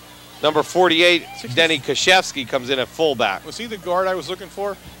 Number 48, Denny Kashevsky, comes in at fullback. Was he the guard I was looking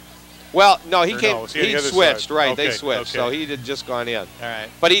for? Well, no, he switched, side? right, Okay, they switched, okay. so he had just gone in. All right.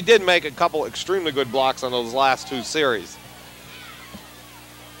 But he did make a couple extremely good blocks on those last two series.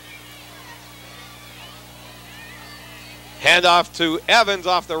 Handoff to Evans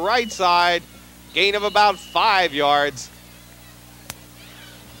off the right side. Gain of about 5 yards.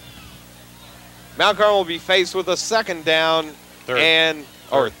 Mount Carmel will be faced with a second down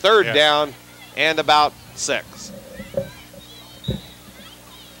third down and about 6.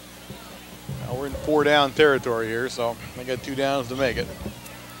 Now we're in 4 down territory here, so they got 2 downs to make it.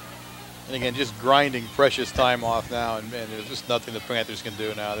 And again, just grinding precious time off now, and there's just nothing the Panthers can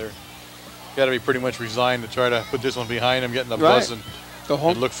do now. They're got to be pretty much resigned to try to put this one behind them, get in the bus, and go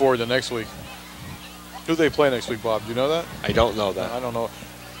home. And look forward to next week. Who do they play next week, Bob? Do you know that? I don't know that. I don't know.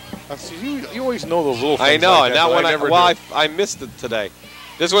 You always know those little things. I know, like and that one I missed it today.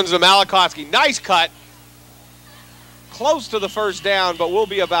 This one's to Malachowski. Nice cut. Close to the first down, but we'll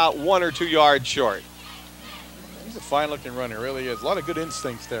be about 1 or 2 yards short. He's a fine-looking runner, really is. A lot of good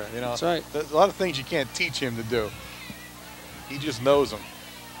instincts there. You know, that's right. There's a lot of things you can't teach him to do. He just knows them.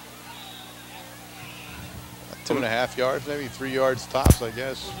 2.5 yards, maybe 3 yards tops, I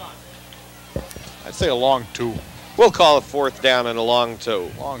guess. I'd say a long 2. We'll call it 4th down and a long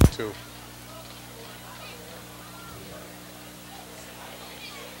 2. Long 2.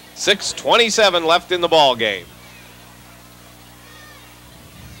 6:27 left in the ball game.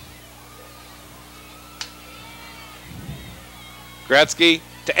 Gretzky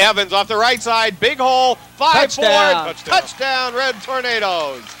to Evans off the right side. Big hole. 5-4. Touchdown, Red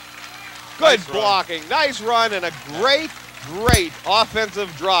Tornadoes. Good blocking. Nice run and a great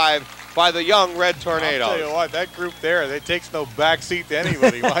offensive drive by the young Red Tornadoes. I'll tell you what, that group there, they takes no backseat to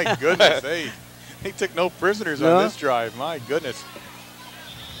anybody. My goodness, they took no prisoners on this drive. My goodness.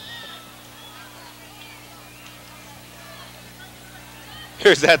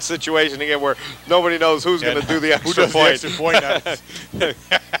 Here's that situation again where nobody knows who's going to do the extra point. The extra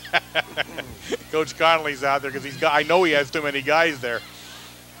point. Coach Connolly's out there because I know he has too many guys there.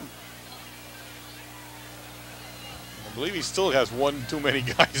 I believe he still has 1 too many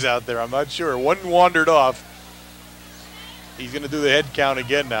guys out there. I'm not sure. One wandered off. He's going to do the head count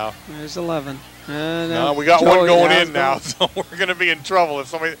again now. There's 11. No, we got one going in now, so we're going to be in trouble if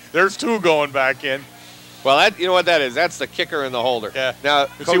somebody. There's 2 going back in. Well, you know what that is? That's the kicker and the holder. Yeah. Now,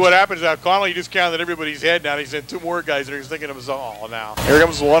 see what happens now. Connolly just counted everybody's head now. He said 2 more guys there. He's thinking of his all now. Here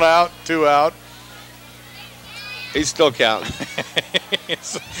comes 1 out, 2 out. He's still counting.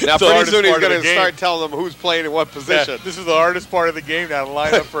 Now, pretty soon he's going to start telling them who's playing in what position. Yeah, this is the hardest part of the game now, to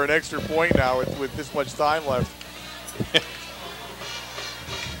line up for an extra point now with this much time left. Look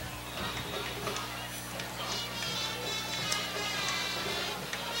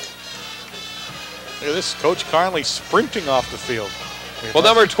at this, Coach Conley sprinting off the field. Well,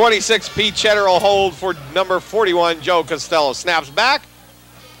 number 26, Pete Cheddar will hold for number 41, Joe Costello. Snaps back.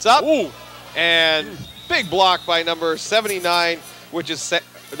 It's up. Ooh. And big block by number 79, which is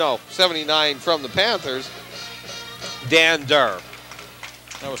 79 from the Panthers, Dan Durr.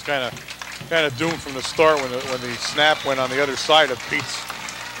 That was kind of doomed from the start when the snap went on the other side of Pete's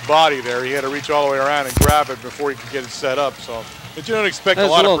body there. He had to reach all the way around and grab it before he could get it set up. So, but you don't expect a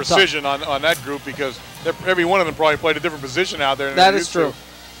lot of precision on that group, because every one of them probably played a different position out there than that is true.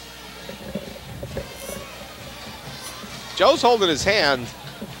 Joe's holding his hand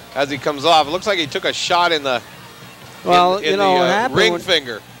as he comes off. It looks like he took a shot in the what happened ring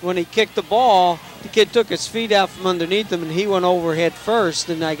finger. When he kicked the ball, the kid took his feet out from underneath him, and he went over head first.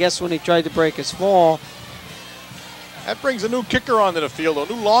 And I guess when he tried to break his fall. That brings a new kicker onto the field,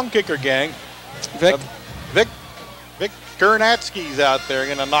 a new long kicker, gang. Vic Gernatsky's out there,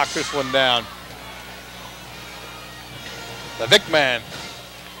 going to knock this one down. The Vic man.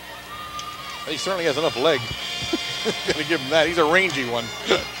 He certainly has enough leg. Going to give him that. He's a rangy one.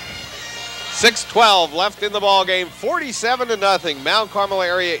 6:12 left in the ball game. 47-0. Mount Carmel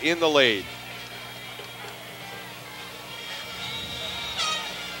area in the lead.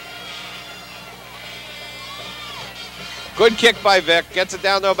 Good kick by Vic. Gets it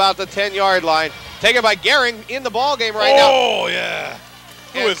down to about the 10-yard line. Taken by Gehring in the ball game right now. Oh, yeah.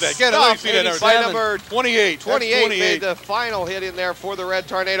 Who is that? Get it. Let me see that by number 28. 28 made the final hit in there for the Red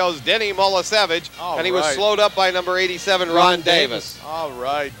Tornadoes, Denny Molisevich. And he was slowed up by number 87, Ron Davis. All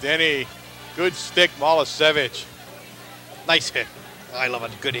right, Denny. Good stick, Molisevich. Nice hit. I love a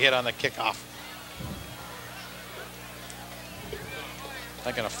good hit on the kickoff.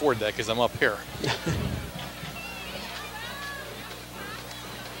 I can afford that because I'm up here.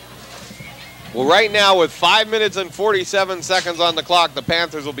 Well, right now, with 5 minutes and 47 seconds on the clock, the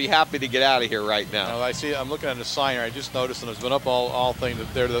Panthers will be happy to get out of here right now. I see. I'm looking at the sign here. I just noticed, and it's been up all thing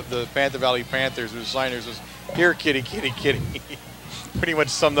that they're the Panther Valley Panthers. The sign here says, "Here, kitty, kitty, kitty." Pretty much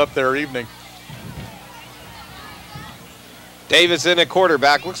summed up their evening. Davis in at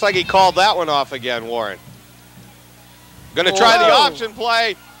quarterback. Looks like he called that one off again, Warren. Going to try the option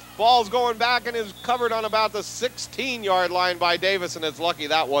play. Ball's going back and is covered on about the 16-yard line by Davis, and it's lucky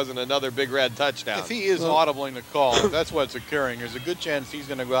that wasn't another Big Red touchdown. If he is audibling the call, if that's what's occurring, there's a good chance he's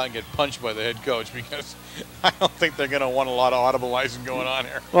going to go out and get punched by the head coach, because I don't think they're going to want a lot of audibleizing going on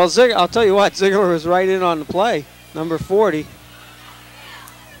here. Well, I'll tell you what, Ziegler was right in on the play, number 40.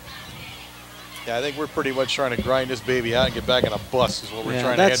 Yeah, I think we're pretty much trying to grind this baby out and get back on a bus is what we're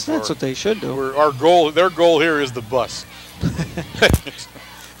trying to head for. That's what they should do. Their goal here is the bus.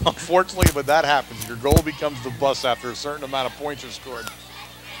 Unfortunately, but that happens. Your goal becomes the bus after a certain amount of points are scored.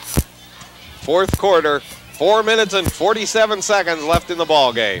 Fourth quarter, 4 minutes and 47 seconds left in the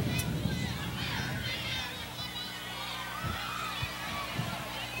ball game.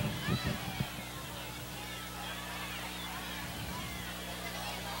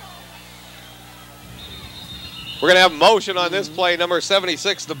 We're going to have motion on this play. Number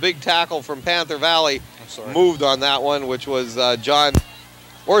 76, the big tackle from Panther Valley, moved on that one, which was John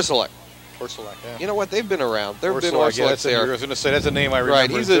Orsolek. Yeah. You know what? They've been around. There have been Orsoleks there. I was going to say, that's a name I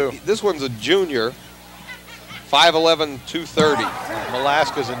remember, too. This one's a junior. 5'11", 230.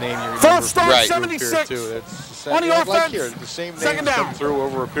 Malaska's a name you remember. First start, 76. Too. It's On the offense. Like here, the same names come through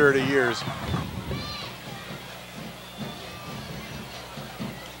over a period of years.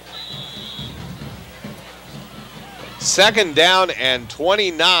 Second down and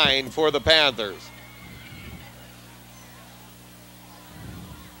 29 for the Panthers.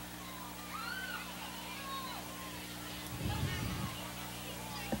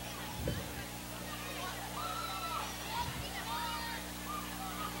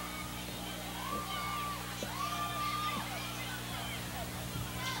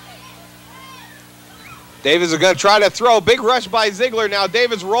 Davis is going to try to throw. Big rush by Ziegler. Now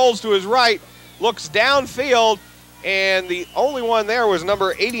Davis rolls to his right, looks downfield, and the only one there was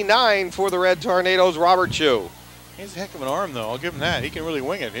number 89 for the Red Tornadoes, Robert Chu. He has a heck of an arm, though. I'll give him that. He can really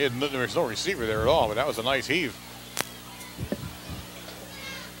wing it. There's no receiver there at all, but that was a nice heave.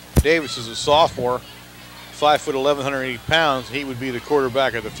 Davis is a sophomore, 5'11", 180 pounds. He would be the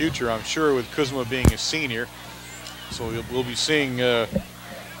quarterback of the future, I'm sure, with Kuzma being a senior. So we'll be seeing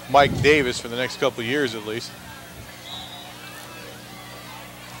Mike Davis for the next couple of years at least.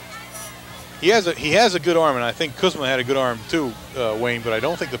 He has a good arm, and I think Kuzma had a good arm too, Wayne. But I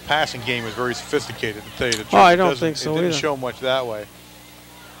don't think the passing game is very sophisticated, to tell you the truth. Oh, I don't think so It didn't either. show much that way.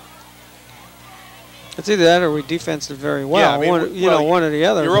 It's either that or we defensed it very well. Yeah, I mean, one or the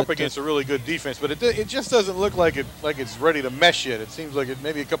other. You're up but, against a really good defense, but it just doesn't look like it's ready to mesh yet. It seems like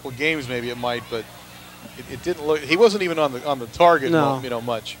maybe a couple of games, maybe it might, but it didn't look. He wasn't even on the target,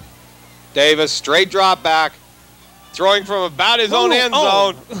 much. Davis, straight drop back, throwing from about his own end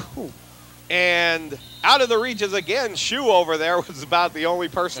zone. And out of the reaches again. Shu over there was about the only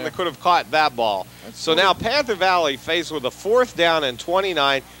person that could have caught that ball. So now Panther Valley faced with a 4th down and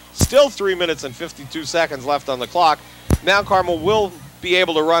 29. Still 3 minutes and 52 seconds left on the clock. Mount Carmel will be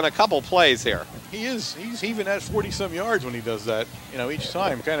able to run a couple plays here. He's even at 40-some yards when he does that, each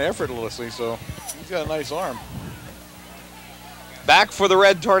time, kind of effortlessly. So he's got a nice arm. Back for the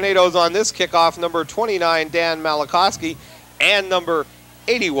Red Tornadoes on this kickoff, number 29, Dan Malakowski, and number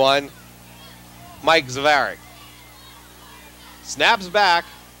 81, Mike Zavarik. Snaps back,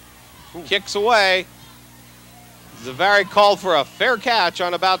 kicks away. Zavarik called for a fair catch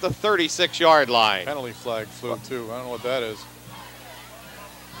on about the 36-yard line. Penalty flag flew too. I don't know what that is.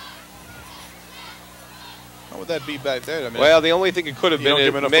 How would that be back there? I mean, well, the only thing it could have been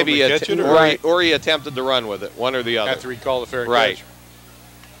is maybe or he attempted to run with it, one or the other. After he called a fair right. catch.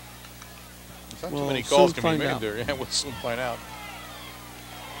 There's not too many calls can be made there. Yeah, we'll soon find out.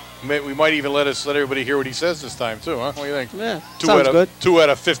 We might even let everybody hear what he says this time too, huh? What do you think? Yeah, sounds good. 2 out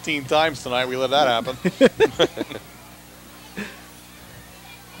of 15 times tonight we let that happen.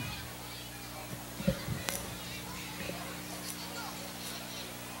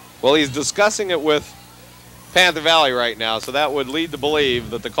 Well, he's discussing it with Panther Valley right now, so that would lead to believe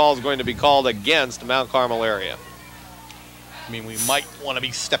that the call is going to be called against Mount Carmel area. I mean, we might want to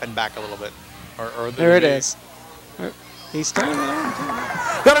be stepping back a little bit. There it is. He's turning it on.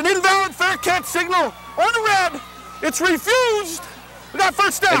 Got an invalid fair catch signal on the red. It's refused. We got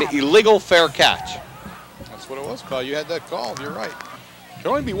first down. An illegal fair catch. That's what it was, Carl. You had that call. You're right. There can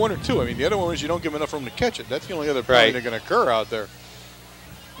only be 1 or 2. I mean, the other one is you don't give enough room to catch it. That's the only other penalty that can occur out there.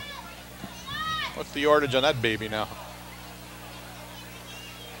 What's the yardage on that baby now?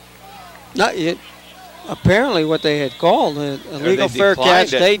 Not yet. Apparently, what they had called an illegal fair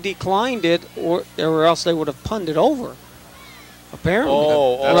catch, they declined it, or else they would have punted over. Apparently,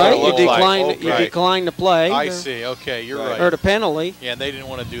 right? You declined the play. I see. Okay, you're right. Or the penalty. Yeah, they didn't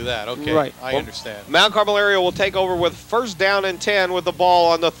want to do that. Okay, right. I understand. Mount Carmel area will take over with 1st down and 10 with the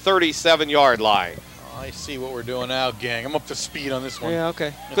ball on the 37-yard line. I see what we're doing now, gang. I'm up to speed on this one. Yeah,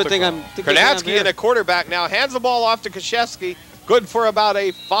 okay. Good thing I'm Konatsky in a quarterback now hands the ball off to Krzyzewski. Good for about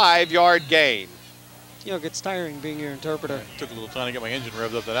a 5-yard gain. It gets tiring being your interpreter. It took a little time to get my engine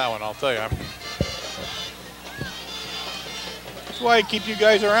revved up to that one, I'll tell you. That's why I keep you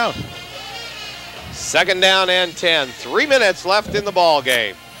guys around. 2nd down and 10. 3 minutes left in the ball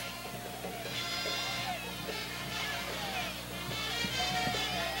game.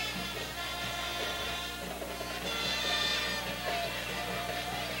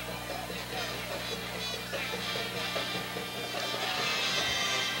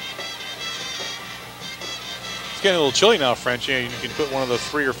 It's getting a little chilly now, French. You can put one of the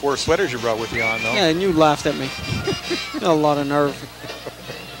 3 or 4 sweaters you brought with you on, though. Yeah, and you laughed at me. A lot of nerve.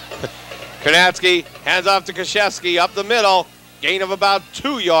 Konatsky hands off to Krzyzewski up the middle. Gain of about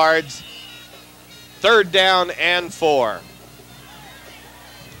 2 yards. 3rd down and 4.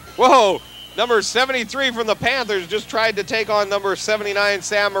 Whoa! Number 73 from the Panthers just tried to take on number 79,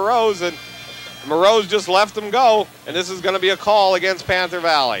 Sam Morose, and Morose just left him go, and this is going to be a call against Panther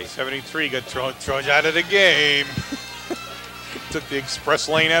Valley. 73 got thrown out of the game. Took the express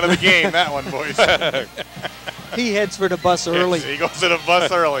lane out of the game, that one, boys. He heads for the bus early. Yes, he goes to the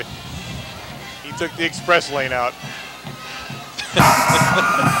bus early. He took the express lane out.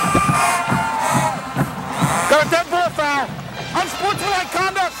 Got a dead ball foul. Unsportsmanlike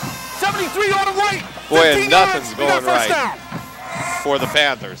conduct. 73 on the right. Boy, and nothing's yards. going right for the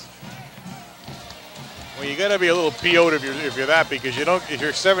Panthers. Well, you got to be a little PO'd if you're that, because if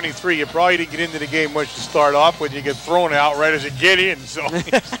you're 73, you probably didn't get into the game much to start off with. You get thrown out right as you get in. So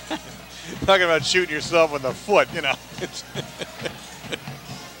talking about shooting yourself in the foot,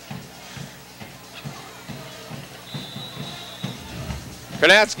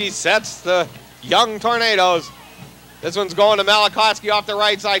 Konatsky sets the young Tornadoes. This one's going to Malakowski off the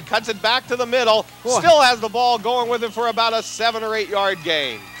right side, cuts it back to the middle, still has the ball going with it for about a 7 or 8 yard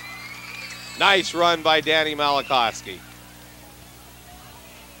gain. Nice run by Danny Malakowski.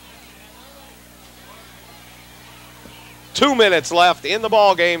 Two minutes left in the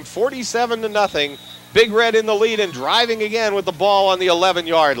ball game, 47-0. Big Red in the lead and driving again with the ball on the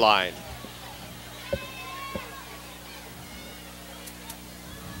 11-yard line.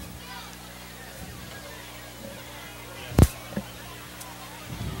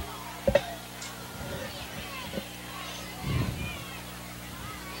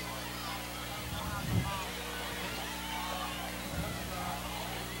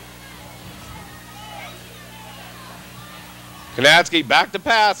 Kanatsky back to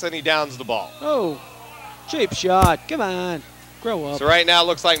pass, and he downs the ball. Oh, cheap shot. Come on. Grow up. So right now it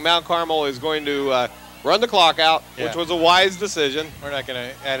looks like Mount Carmel is going to run the clock out, which was a wise decision. We're not going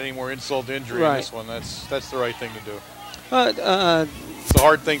to add any more insult to injury in this one. That's the right thing to do. It's a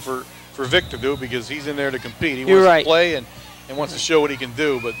hard thing for Vic to do because he's in there to compete. He wants to play and wants to show what he can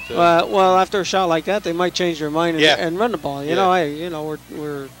do. But well, after a shot like that, they might change their mind and run the ball. You know,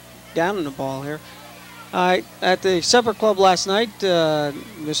 we're down in the ball here. At the supper club last night,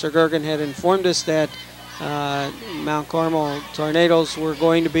 Mr. Gergen had informed us that Mount Carmel Tornadoes were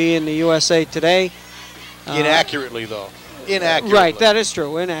going to be in the USA Today. Inaccurately, though. Inaccurately. Right, that is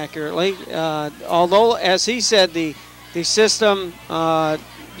true, inaccurately. Although, as he said, the system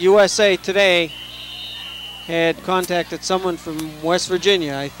USA Today had contacted someone from West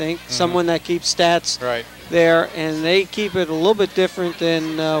Virginia, I think, someone that keeps stats there, and they keep it a little bit different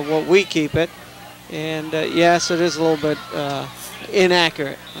than what we keep it. And yes, it is a little bit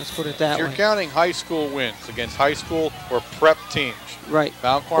inaccurate. Let's put it that way. You're counting high school wins against high school or prep teams. Right.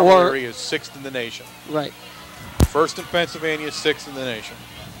 Mount Carmel area is 6th in the nation. Right. First in Pennsylvania, 6th in the nation.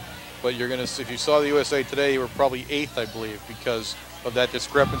 But you're going to, if you saw the USA Today, you were probably 8th, I believe, because of that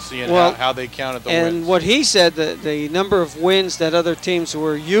discrepancy and how they counted the wins. And what he said, the number of wins that other teams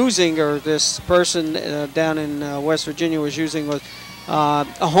were using, or this person down in West Virginia was using, was a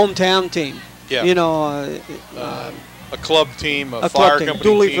hometown team. Yeah. You know, a club team, a fire team.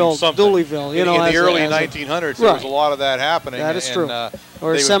 company team, something. Dooleyville, you know. In the early 1900s, there was a lot of that happening. That is true.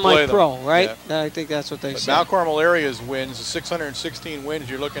 Or semi-pro, right? Yeah. I think that's what they said. Mount Carmel area's wins, the 616 wins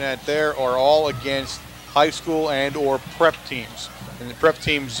you're looking at there, are all against high school and or prep teams. And the prep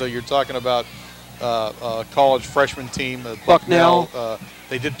teams, you're talking about college freshman team, Bucknell.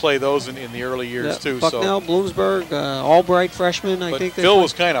 They did play those in the early years too. Bucknell, Bloomsburg, Albright freshman. I think. Phil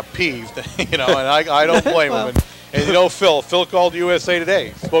was kind of peeved, you know, and I don't blame him. And you know, Phil called USA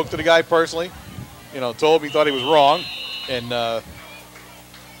Today, spoke to the guy personally, you know, told him he thought he was wrong, and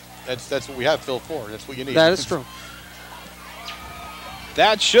that's what we have Phil for. That's what you need. That is true.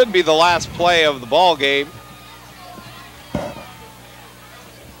 That should be the last play of the ball game.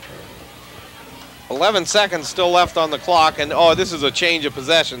 11 seconds still left on the clock, and this is a change of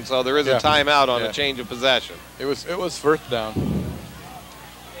possession, so there is a timeout on a change of possession. It was first down.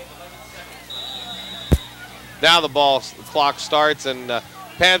 Now the clock starts, and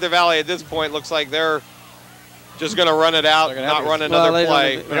Panther Valley at this point looks like they're just going to run it out, not run another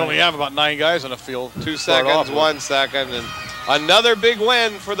play. They only have about 9 guys on the field. 2 seconds, 1 second, and another big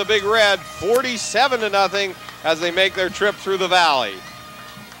win for the Big Red, 47-0 as they make their trip through the valley.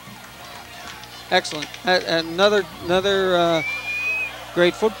 Excellent. Another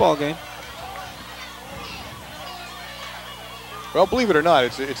great football game. Well, believe it or not,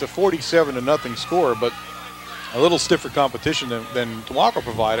 it's a 47-0 score, but a little stiffer competition than Tamaulipas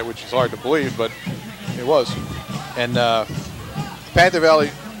provided, which is hard to believe, but it was. And Panther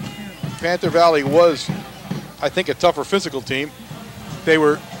Valley was, I think, a tougher physical team. They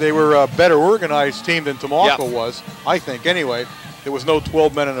were a better organized team than Tamaulipas was, I think. Anyway, there was no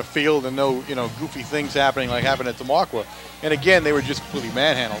 12 men in the field and no goofy things happening like happened at Tamaulipas. And again, they were just completely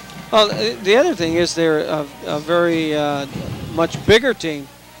manhandled. Well, the other thing is they're a very much bigger team,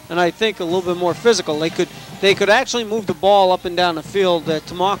 and I think a little bit more physical. They could actually move the ball up and down the field that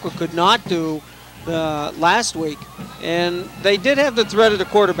Tamaulipas could not do last week. And they did have the threat of the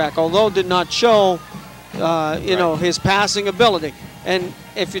quarterback, although did not show his passing ability. And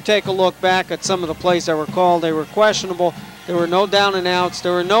if you take a look back at some of the plays that were called, they were questionable. There were no down and outs.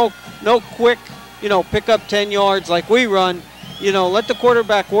 There were no quick, pick up 10 yards like we run. Let the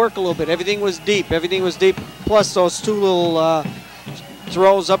quarterback work a little bit. Everything was deep. Everything was deep. Plus those 2 little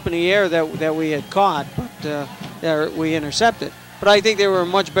throws up in the air that we had caught, but that we intercepted. But I think they were a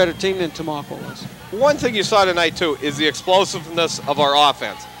much better team than Tamaulipas was. One thing you saw tonight, too, is the explosiveness of our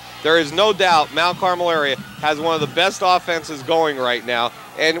offense. There is no doubt Mount Carmel area has one of the best offenses going right now,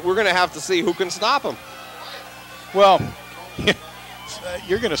 and we're going to have to see who can stop them. Well,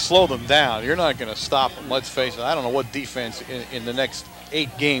 you're going to slow them down. You're not going to stop them. Let's face it. I don't know what defense in the next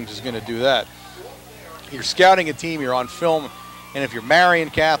 8 games is going to do that. You're scouting a team. You're on film. And if you're Marian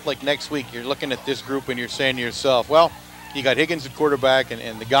Catholic next week, you're looking at this group and you're saying to yourself, well, you got Higgins at quarterback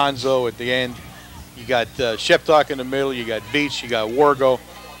and the Gonzo at the end. You got Sheptock in the middle. You got Beach. You got Wargo.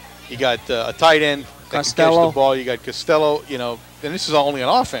 You got a tight end that can catch the ball. You got Costello. You know, and this is only an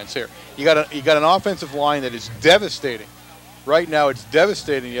offense here. You got an offensive line that is devastating. Right now, it's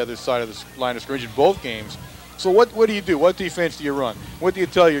devastating the other side of the line of scrimmage in both games. So what do you do? What defense do you run? What do you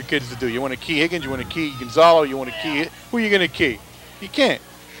tell your kids to do? You want to key Higgins? You want to key Gonzalo? You want to key it? Who are you going to key? You can't.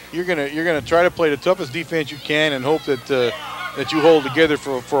 You're gonna try to play the toughest defense you can and hope that that you hold together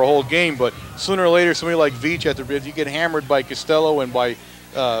for a whole game. But sooner or later, somebody like Veach, if you get hammered by Costello and by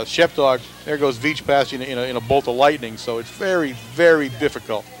Shepdog, there goes Veach past you in a bolt of lightning. So it's very, very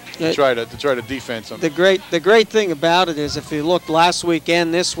difficult to try to defense them. The great thing about it is, if you look last week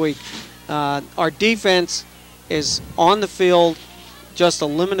and this week, our defense is on the field just a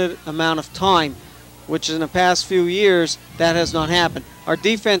limited amount of time, which in the past few years that has not happened. Our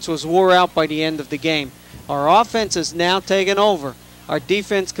defense was wore out by the end of the game. Our offense is now taken over. Our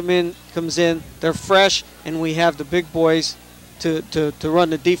defense comes in, they're fresh, and we have the big boys to run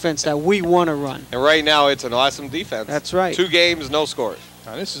the defense that we want to run. And right now it's an awesome defense. That's right. 2 games, no scores.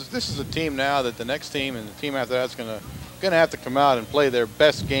 Now this is a team now that the next team and the team after that's gonna have to come out and play their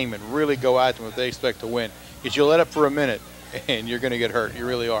best game and really go at them if they expect to win. Because you let up for a minute and you're going to get hurt. You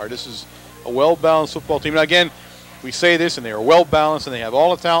really are. This is a well-balanced football team. Now, again, we say this, and they are well-balanced, and they have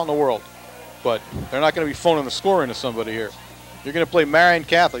all the talent in the world. But they're not going to be phoning the score into somebody here. You're going to play Marian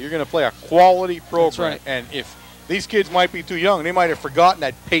Catholic. You're going to play a quality program. That's right. And if these kids might be too young, they might have forgotten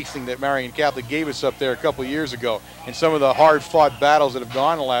that pacing that Marian Catholic gave us up there a couple of years ago and some of the hard-fought battles that have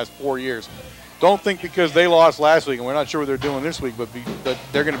gone the last 4 years. Don't think because they lost last week, and we're not sure what they're doing this week, but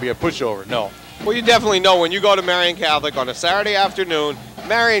they're going to be a pushover. No. Well, you definitely know when you go to Marian Catholic on a Saturday afternoon,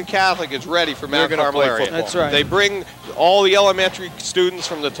 Marian Catholic is ready for Mount Carmel area. That's right. They bring all the elementary students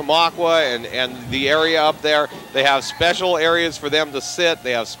from the Tamaqua and the area up there. They have special areas for them to sit.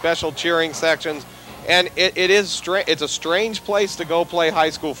 They have special cheering sections. And it's a strange place to go play high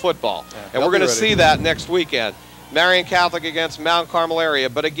school football. Yeah, and we're going to see that next weekend. Marian Catholic against Mount Carmel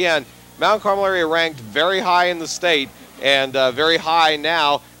area. But again, Mount Carmel area ranked very high in the state and very high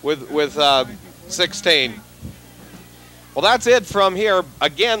now with 16. Well, that's it from here.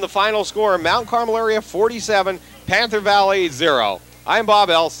 Again, the final score, Mount Carmel area 47, Panther Valley 0. I'm Bob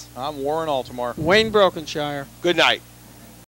Else. I'm Warren Altamar. Wayne Brokenshire. Good night.